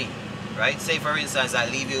around me, right? Say for instance, I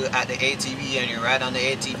leave you at the ATV and you ride on the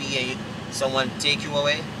ATV and someone take you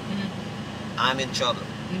away, I'm in trouble.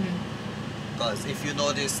 Because if you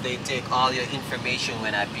notice, they take all your information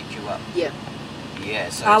when I pick you up. Yeah. Yeah,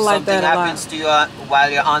 so I if like something that a lot. happens to you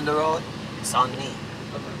while you're on the road, it's on me.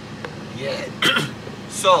 Yeah.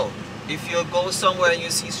 So, if you go somewhere and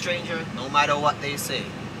you see a stranger, no matter what they say,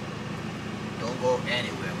 don't go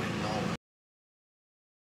anywhere with no one.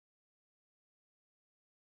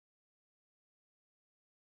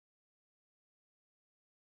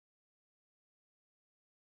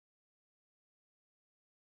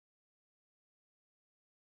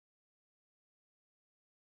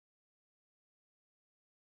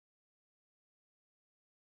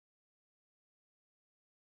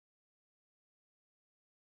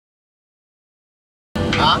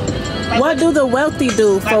 Huh? What do the wealthy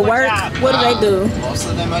do for work? What do they do? Most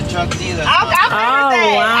of them are drug dealers. I figured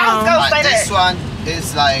that. I was gonna say But this that. one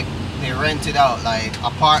is like they rent it out, like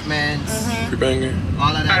apartments.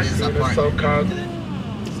 All of that is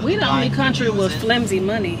apartments. We the only country with flimsy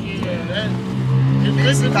money.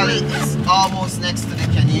 Basically, it's almost next to the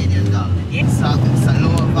Canadian dollar. It's a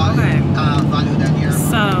lower value, value than your.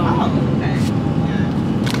 So,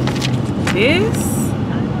 this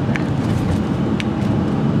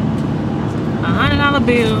 $100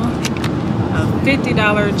 bill, a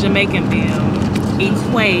 $50 Jamaican bill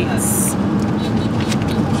equates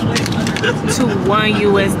to 1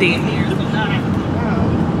 USD.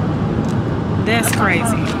 That's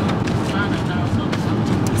crazy.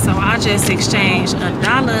 So I just exchanged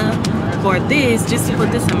 $1 for this just to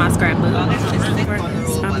put this in my scrapbook.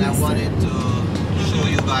 But I wanted to show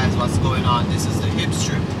you guys what's going on. This is the hip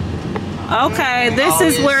strip. Okay, this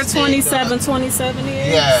is where 2727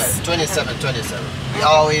 is? Yeah, 2727. We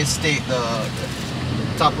always take the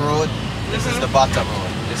top road. This is the bottom road.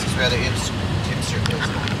 This is where the hip strip is.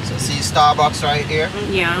 So see Starbucks right here?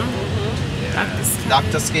 Yeah.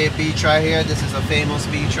 Dr. Scape Beach right here. This is a famous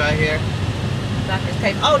beach right here.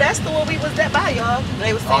 Oh, that's the one we was at by, y'all.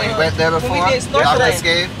 They was saying, you went there before? When we did snorkeling. Dr.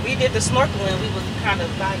 Scape? We did the snorkeling. We was kind of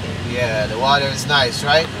by there. Yeah, the water is nice,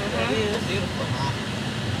 right? It's beautiful.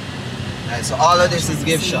 Right, so all of this is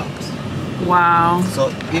gift shops. Wow.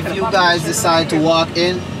 So if you guys decide to walk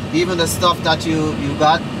in, even the stuff that you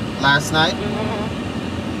got last night,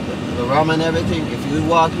 the rum and everything, if you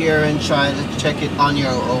walk here and try to check it on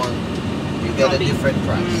your own, you get a different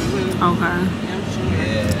price. Okay.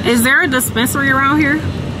 Yeah. Is there a dispensary around here?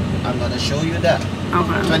 I'm gonna show you that.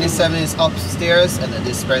 Okay. 27 is upstairs and the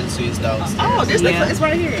dispensary is downstairs. Oh, this is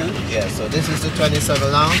right here. Yeah, so this is the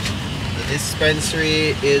 27 lounge. The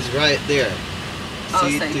dispensary is right there. Oh,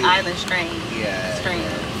 say Island Strain. Yeah. Strain.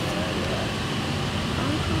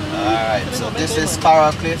 Alright, so this is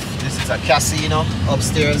Coral Cliff. This is a casino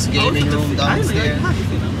upstairs, gaming room downstairs.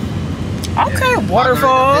 Okay,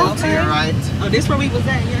 waterfall. To your right. Oh, this where we was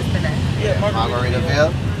at yesterday. Yeah,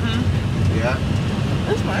 Margaritaville. Yeah.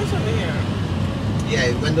 That's nice over here.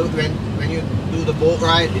 Yeah, when you do the boat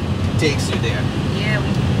ride, it takes you there. Yeah.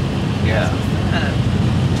 Yeah.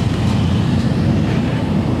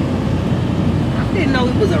 I didn't know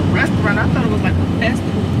it was a restaurant. I thought it was like a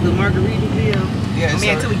festival, the Margaritaville. Yeah,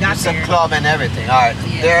 until we got there. It's a club and everything. Alright,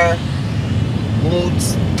 there,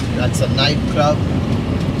 Moods, that's a nightclub.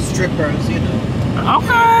 Strippers, you know.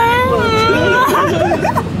 Okay.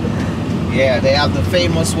 Yeah, they have the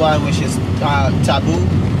famous one, which is Taboo.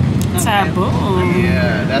 Taboo.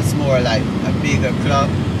 Yeah, that's more like a bigger club.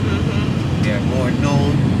 They're more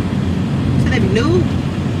known. So they be new?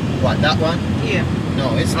 What, that one? Yeah.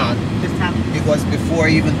 No, it's not. It's Taboo. It was before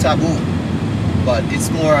even Taboo. But it's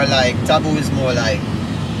more like, Taboo is more like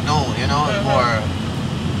known, you know? More.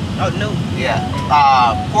 Oh, no. Yeah.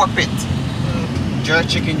 Pork pit. Jerk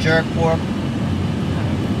chicken, jerk pork.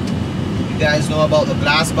 You guys know about the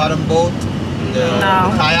glass bottom boat? The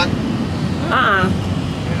kayak? Yeah,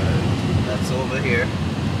 that's over here.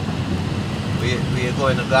 We are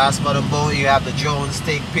going to glass bottom boat. You have the drones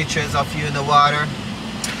take pictures of you in the water.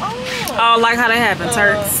 Oh, like how they have in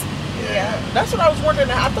Turks. Yeah. That's what I was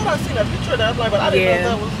wondering. I thought I seen a picture of that, but I didn't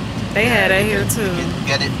know that was. They had that here too. You can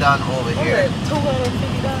get it done over here.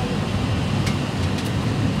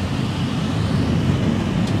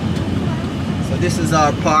 $250. So this is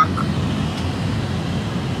our park.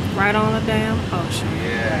 Right on the damn ocean.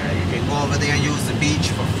 Yeah, you can go over there and use the beach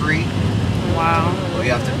for free. Wow. But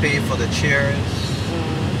you have to pay for the chairs,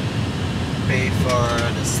 pay for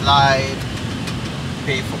the slide,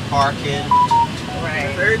 pay for parking.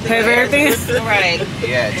 Right. Pay for everything? Right.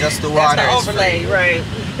 Yeah, just the water. That's the overlay, right.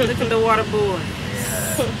 Look at the water boy.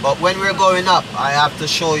 Yeah. But when we're going up, I have to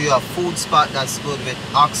show you a food spot that's good with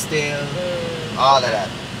oxtail, all of that.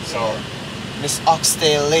 So, Miss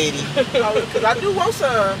Oxtail Lady. Because I do want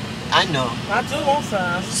some. I know. I do want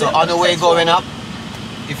some. So on the way going up,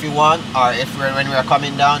 if you want, or if when we're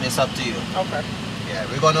coming down, it's up to you. Okay. Yeah,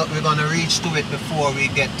 we're gonna reach to it before we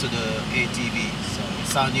get to the ATV. So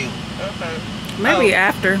it's on you. Okay. Maybe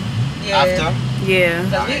after. Yeah. After? Yeah.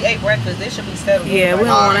 Because we ate breakfast, they should be settled. Yeah, we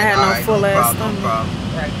don't want to have no full ass stomach. No problem.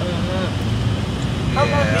 Right. How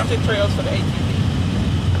long is the trails for the ATV?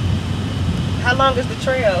 How long is the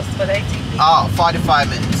trails for the ATV? Oh, 45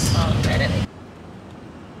 minutes. Oh, okay, that ain't.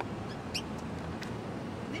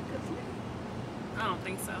 I don't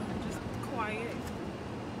think so. Just quiet.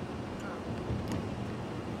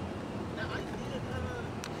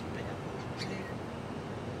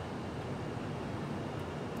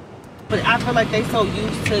 But I feel like they so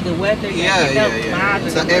used to the weather. Yeah.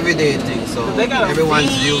 It's an everyday thing, so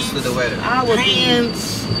everyone's used to the weather. I would be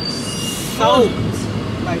soaked,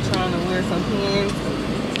 like trying to wear some pants.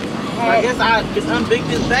 I guess I just unbig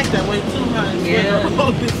this back that way too, huh? Yeah.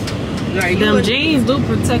 Like, them jeans do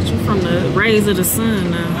protect you from the rays of the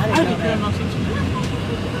sun now. I didn't know that.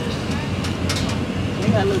 They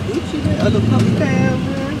got a little Gucci there, a little puppy pad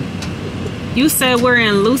over there. You said we're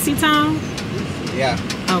in Lucy Town? Yeah.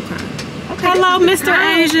 Okay. Hello, Mr.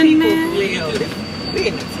 Asian man. We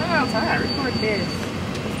in the town, so I gotta record this.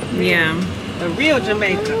 Yeah. A real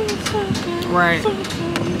Jamaica. Right.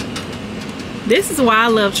 This is why I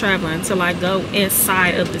love traveling, till I go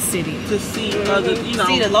inside of the city. To see other, you know,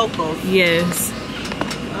 see the locals. Yes.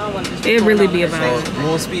 It really be about so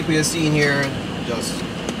most people you're seeing here just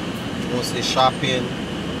mostly shopping,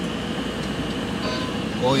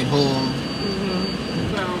 going home.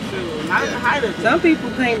 Some people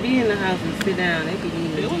can't be in the house and sit down. They be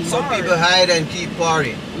eating. Some people hide and keep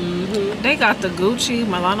partying. They got the Gucci,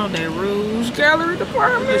 Milano de Rouge gallery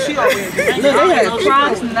department. Look, they have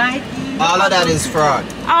Crocs, Nike. All of that is fraud.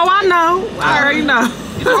 Oh, I know. I already know.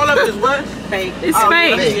 All of it is what? Fake. It's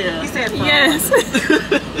fake. Yeah. He said fraud. Yes.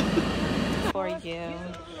 For you.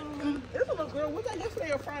 This little girl, was that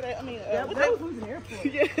yesterday or Friday? I mean, that was in the airport.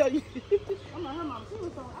 Yeah.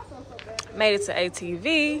 Made it to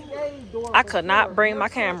ATV. I could not bring my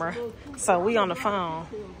camera, so we on the phone.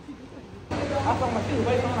 I saw my shoes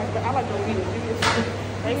later on. I like to read it.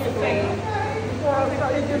 They can say,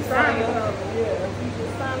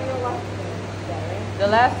 The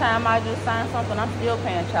last time I just signed something, I'm still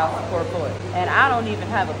paying child support for it. And I don't even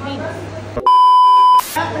have a penis.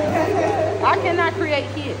 I cannot create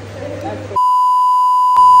kids.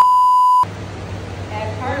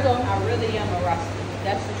 At Cargo, I really am a Rasta.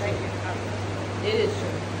 That's the truth. It is true.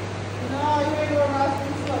 No, you ain't going to Rasta.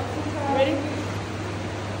 Ready?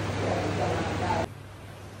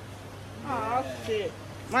 Oh, shit.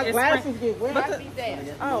 My glasses get wet.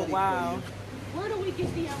 Oh, wow. Where do we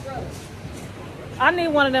get the umbrellas? I need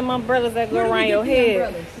one of them umbrellas that go around your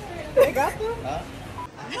head. They got them? Huh?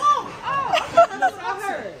 No. Oh, that's what I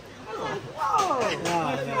heard.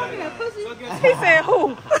 He said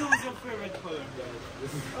who? Choose your favorite color,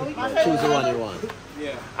 guys. Choose the one you want.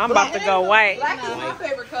 Yeah. I'm about to go white. Black is my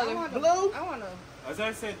favorite color. Blue? I want to. As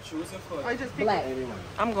I said, choose a color. Or just pick Black.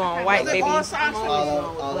 I'm going white, baby. All sides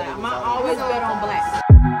I'm always bet on black.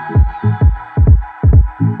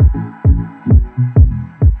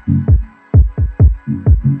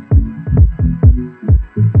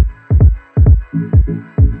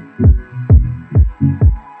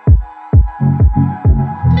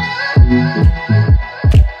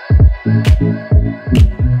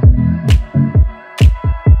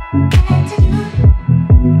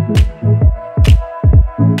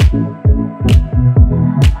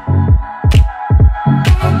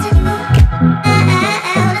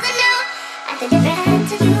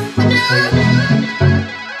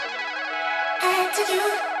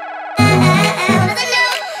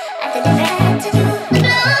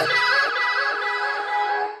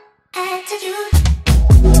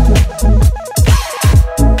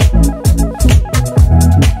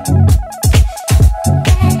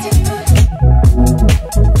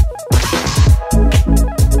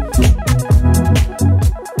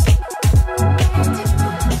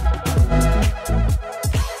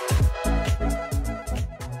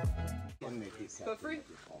 For free?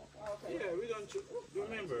 Yeah, we don't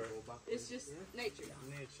remember. It's just nature.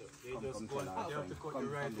 Nature. They just go, they have to cut the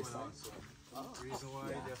right one also. The reason why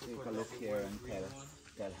they have to cut the look here and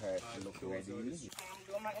tell her to look ready.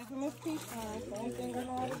 My infamous piece. Same thing I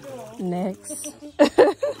know how to do. Next.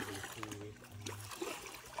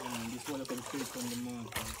 This water comes straight from the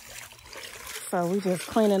mountain. So we just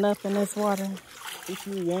cleaning up in this water. If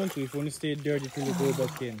you want to, if you want to stay dirty till you go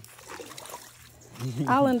back in.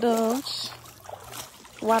 I'll indulge.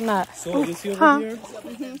 Why not? So you see over here?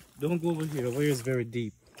 Don't go over here. Over here is very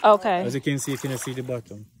deep. Okay. As you can see, you cannot see the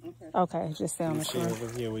bottom. Okay, just stay on the shore. Over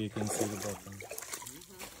here where you can see the bottom.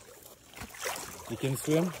 You can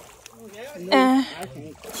swim? A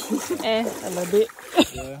little bit.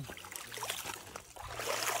 Yeah.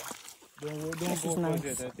 Don't go for nice.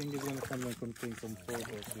 that. I think it's going to come and contain some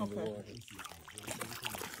photos in the water.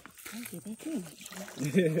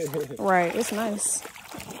 Right, it's nice.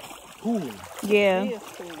 Cool. Yeah.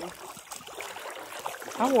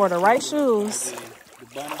 I wore the right shoes. The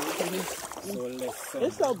bamboo is so less.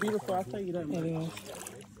 It's so beautiful, I'll tell you that much. It is.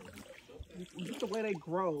 Just the way they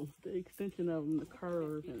grow, the extension of them, the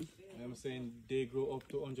curve. And I'm saying they grow up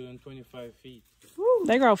to 125 feet.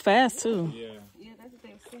 They grow fast too. Yeah. Yeah, that's what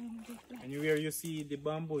they were saying. And where you see the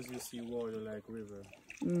bamboos, you see water like river.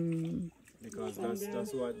 Because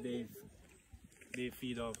that's what they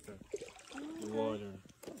feed after. The water.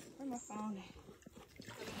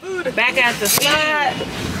 Back at the slide.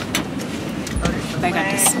 They got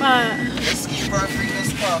the spot. Let's keep our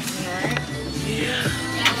fingers crossed, right? Yeah.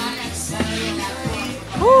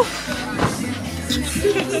 Woo.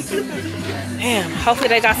 Damn, hopefully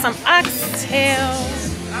they got some oxtail.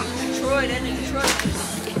 Troy, that nigga Troy.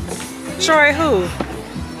 Troy who?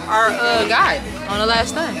 Our guy on the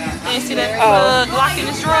last thing. You didn't see that Glock in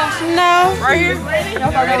his drawer? No. Right here?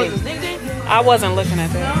 Y'all thought that was his nickname? I wasn't looking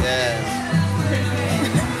at that. Yeah.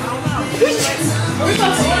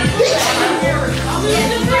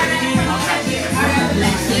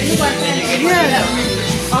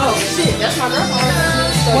 Oh shit, that's my grandma.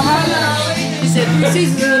 What happened? He said 3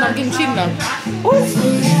 seasons and I'm getting cheated on. What? Is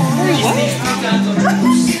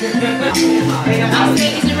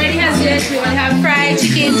it ready? Has it? We want to have fried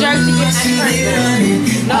chicken, jerk chicken,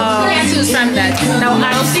 and no, I choose from that. No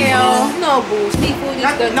oxtail. No boo. Seafood is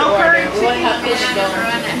good to order. We want to have fish though.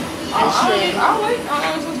 And shrimp.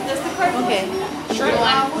 That's the perfect. Okay. Shrimp.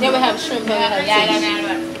 Then we have shrimp.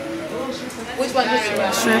 Which one is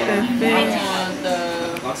shrimp? Shrimp and fish.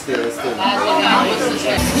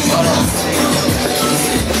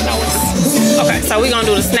 Okay, so we're gonna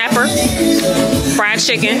do the snapper, fried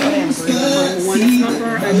chicken,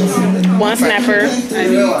 one snapper,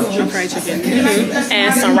 fried chicken,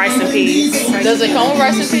 and some rice and peas. Does it come with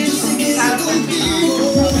rice and peas?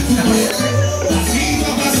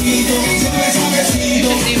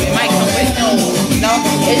 It might come with. No,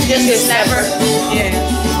 it's just a snapper.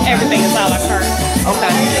 Yeah, everything is a la carte.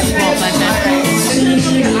 Okay.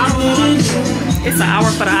 It's an hour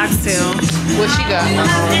for the oxtail. What she got?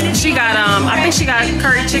 She got I think she got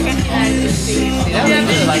curry chicken. That was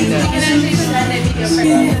good like that.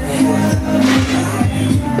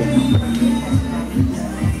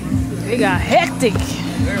 It got hectic.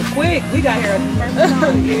 Real quick. We got here at the first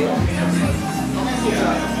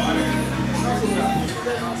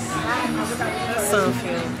Sun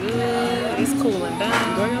feels good. It's cooling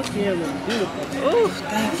down. Girl, your skin looks beautiful. Ooh,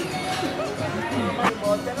 thank you.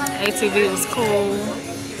 ATV was cool.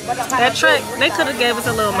 That track, they could have gave us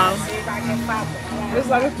a little more. It's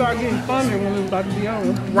like it started getting funner when it was about to be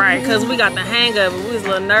over. Right, because we got the hang of it. We was a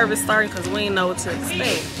little nervous starting because we didn't know what to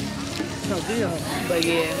expect. No deal. But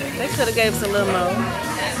yeah, they could have gave us a little more.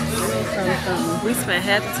 We spent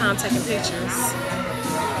half the time taking pictures.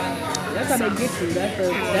 That's how they get you. That's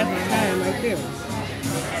the time right there.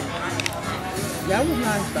 That was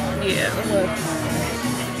nice though. Yeah. It was.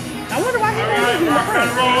 I wonder why he didn't in the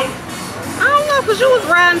front. I don't know, because you was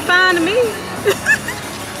riding fine to me.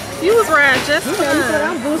 You was riding just fine.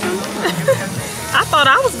 I thought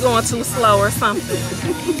I was going too slow or something.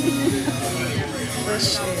 But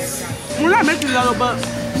shit. We're not making yellow, but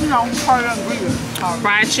you know, part of the ingredients.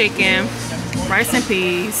 Fried chicken, rice and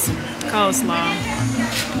peas, coleslaw.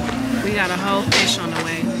 We got a whole fish on the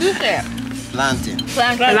way. Who's that? Plantain.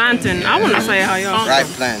 Plantain. I want to say how y'all. Fried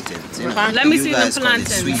plantain. Let me see the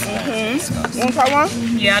plantain. You want to try one?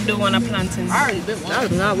 Yeah, I do want a plantain. I already been one. I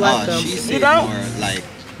do not like them. She said You don't? more like.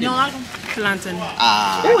 You don't like them? Plantain.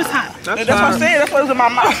 Ah. Ooh, it's hot. That's what I'm saying. That's what was in my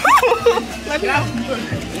mouth.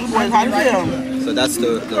 So that's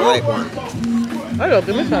the right one. I don't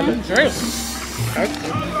give me something to drink.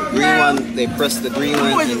 Green one, they press the green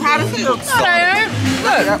one. It's hot as hell.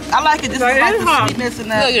 Look, I like it just like the sweetness and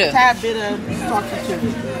Look the at tad bit of salsa to it.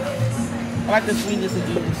 I like the sweetness of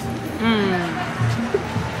juice.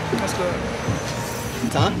 That's good.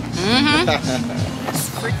 Huh?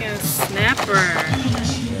 Freaking snapper.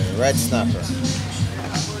 Red snapper.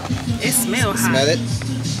 It smells hot. Smell it?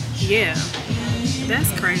 Yeah.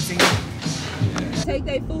 That's crazy. Take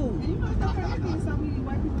their food.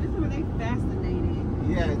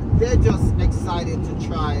 Yeah, they're just excited to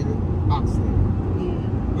try the oxtail.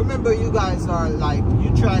 Remember, you guys are like,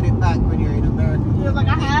 you tried it back when you're in America. Yeah, like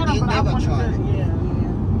I had them, but I never wanted tried to. it.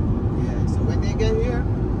 Yeah, so when they get here,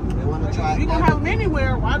 they want to try it. You gonna have them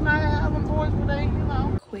anywhere. Why not have them boys where they, you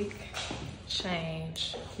know? Quick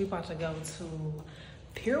change. We about to go to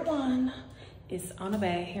Pier 1. It's on the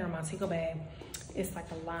bay here in Montego Bay. It's like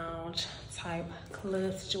a lounge type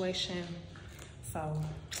club situation. So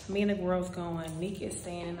me and the girls going. Nick is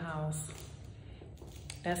staying in the house.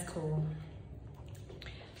 That's cool.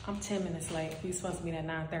 I'm 10 minutes late. We supposed to be at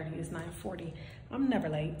 9:30. It's 9:40. I'm never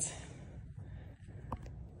late.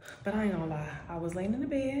 But I ain't gonna lie. I was laying in the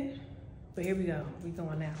bed. But here we go. We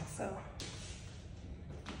going now. So.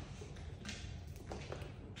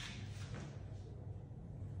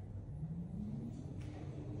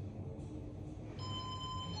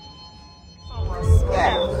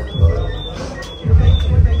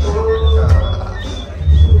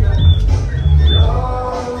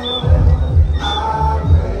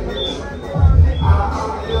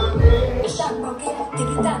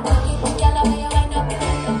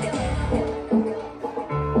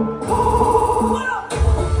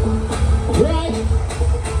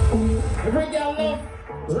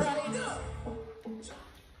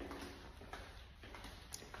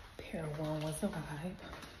 Pier 1 was a vibe.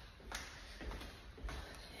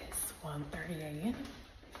 It's 1:30 a.m.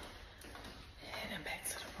 Heading back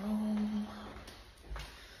to the room.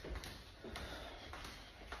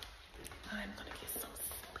 I'm gonna get some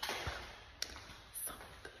sleep. Some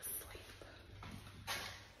good sleep.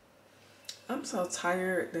 I'm so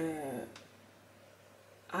tired that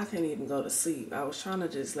I can't even go to sleep. I was trying to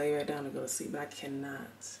just lay right down and go to sleep, but I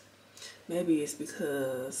cannot. Maybe it's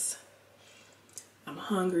because I'm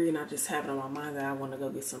hungry and I just have it on my mind that I want to go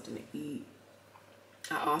get something to eat.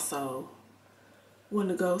 I also want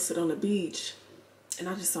to go sit on the beach and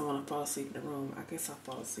I just don't want to fall asleep in the room. I guess I'll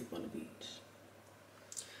fall asleep on the beach.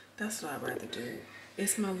 That's what I'd rather do.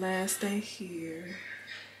 It's my last day here.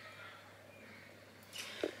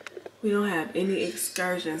 We don't have any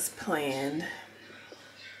excursions planned.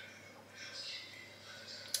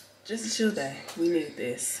 Just a chill day. We need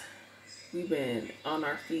this. We've been on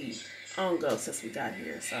our feet on go since we got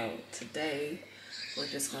here. So today we're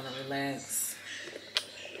just gonna relax.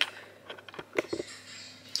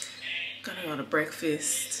 Gonna go to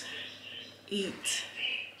breakfast, eat,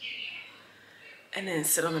 and then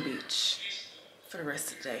sit on the beach for the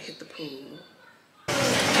rest of the day. Hit the pool.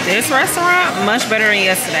 This restaurant much better than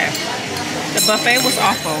yesterday. The buffet was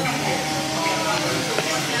awful,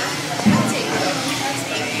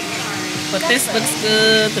 but this looks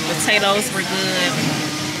good. The potatoes were good.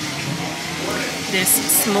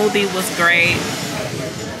 This smoothie was great.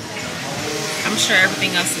 I'm sure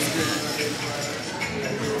everything else is good.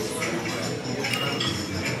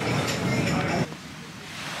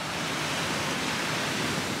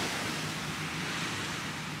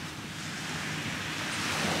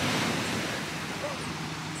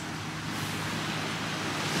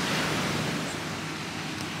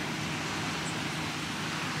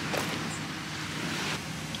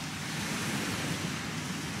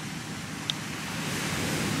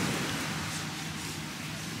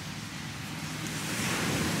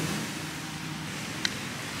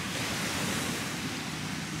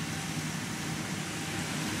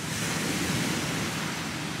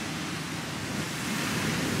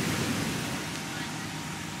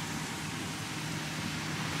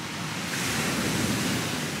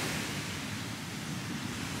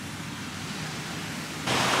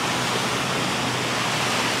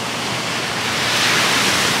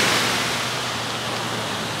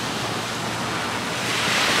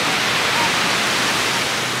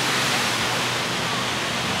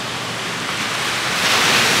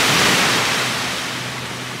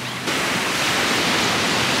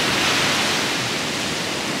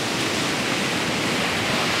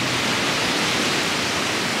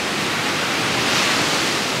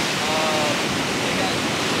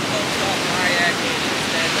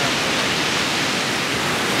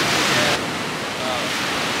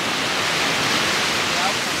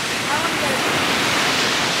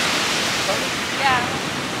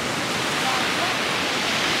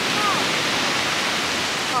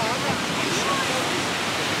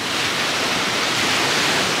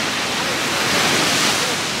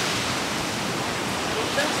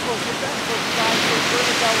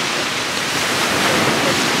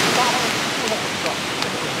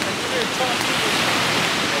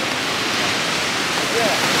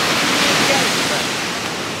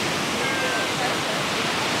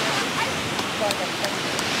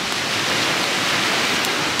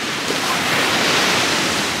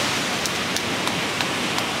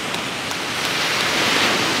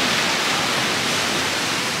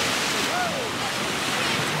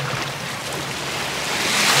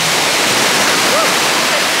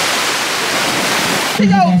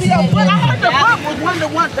 But I heard the butt was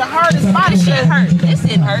one of the hardest body shit hurt. This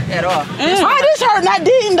didn't hurt at all. Why this hurt and I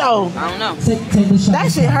didn't though? I don't know.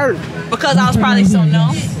 That shit hurt. Because I was probably so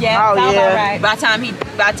numb. Yeah. Oh yeah. Right. By the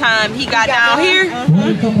time he got down here,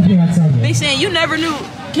 they saying you never knew.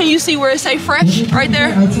 Can you see where it say fresh right there?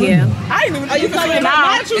 Yeah. I didn't even know you could see it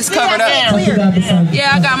now. It's covered up.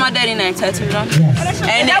 Yeah, I got my daddy name tattooed on.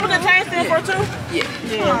 And that was the time stand for too? Yeah.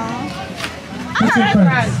 I know that's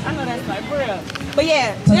right. I know that's right, for real. But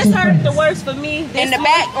yeah, this hurt the worst for me. In the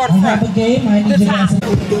back or the front? The top.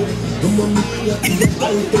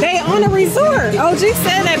 They on a resort. OG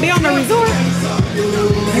said they be on a resort.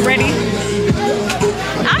 You ready?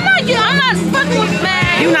 I'm not fucking with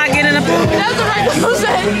man. You not getting in the pool? That's the right to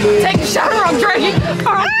say. Take a shower, I'm drinking.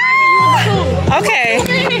 Okay.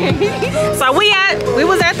 So we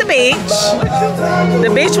was at the beach. The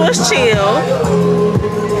beach was chill.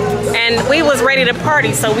 And we was ready to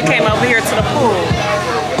party, so we came over here to the pool.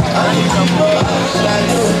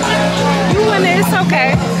 You in it, it's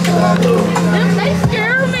okay. They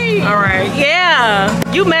scare me. All right, yeah.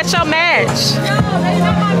 You met your match. No, they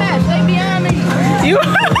not my match.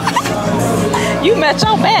 That's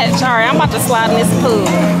your batch. All right, I'm about to slide in this pool.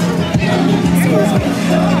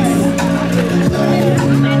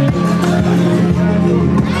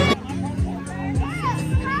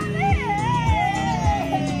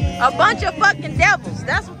 A bunch of fucking devils.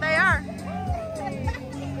 That's what they are.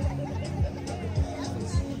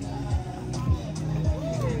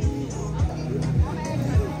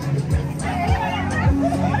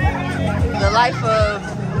 The life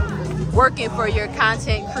of working for your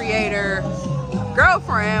content creator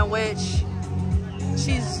girlfriend, which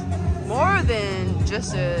she's more than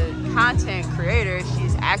just a content creator.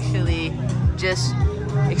 She's actually just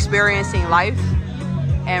experiencing life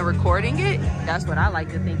and recording it. That's what I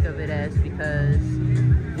like to think of it as, because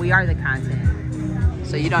we are the content.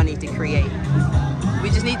 So you don't need to create. We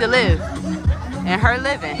just need to live. And her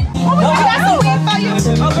living. Oh, we got some weed for you.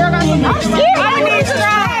 Oh, girl, got some. I'm scared. I need to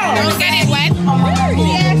try. Don't get it wet.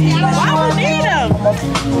 Why would we need them?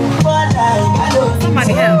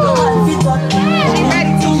 Somebody help. She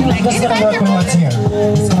ready to. She like, get it back here.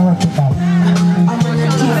 It's gonna work it out.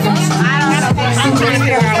 I'm trying to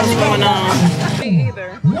figure out what's going on. Me either.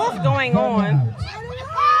 What's going on?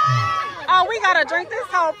 Oh, we gotta drink this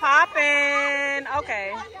whole poppin'.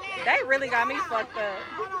 Okay. They really got me fucked up.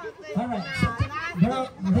 All right. Girl,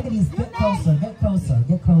 look at these. Get closer, get closer,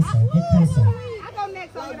 get closer, get closer. I go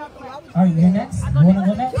next. All right, you're next? You want to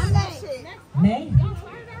go next? Nay?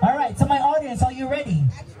 All right, to my audience, are you ready?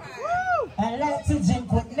 I like to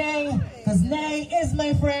drink with Nay, because Nay is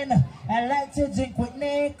my friend. I like to drink with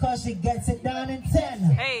Nay, because she gets it done in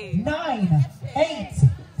 10, 9, 8,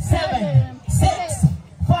 7, 6,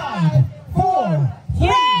 5, 4,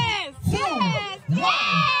 3, 2, 1.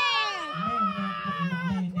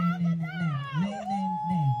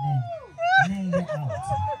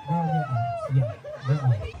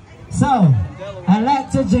 So, I like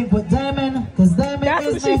to drink with Diamond, because Diamond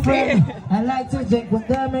is my friend. I like to drink with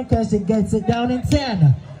Diamond, because she gets it down in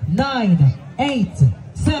 10, 9, 8,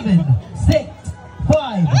 7, 6, 5,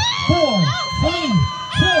 4, 3,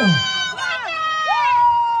 2.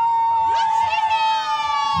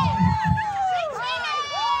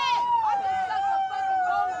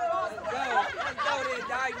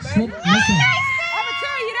 I'm gonna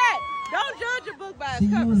tell you that. Don't judge a book by its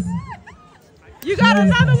cover. You got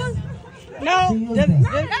another one? No. That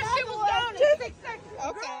shit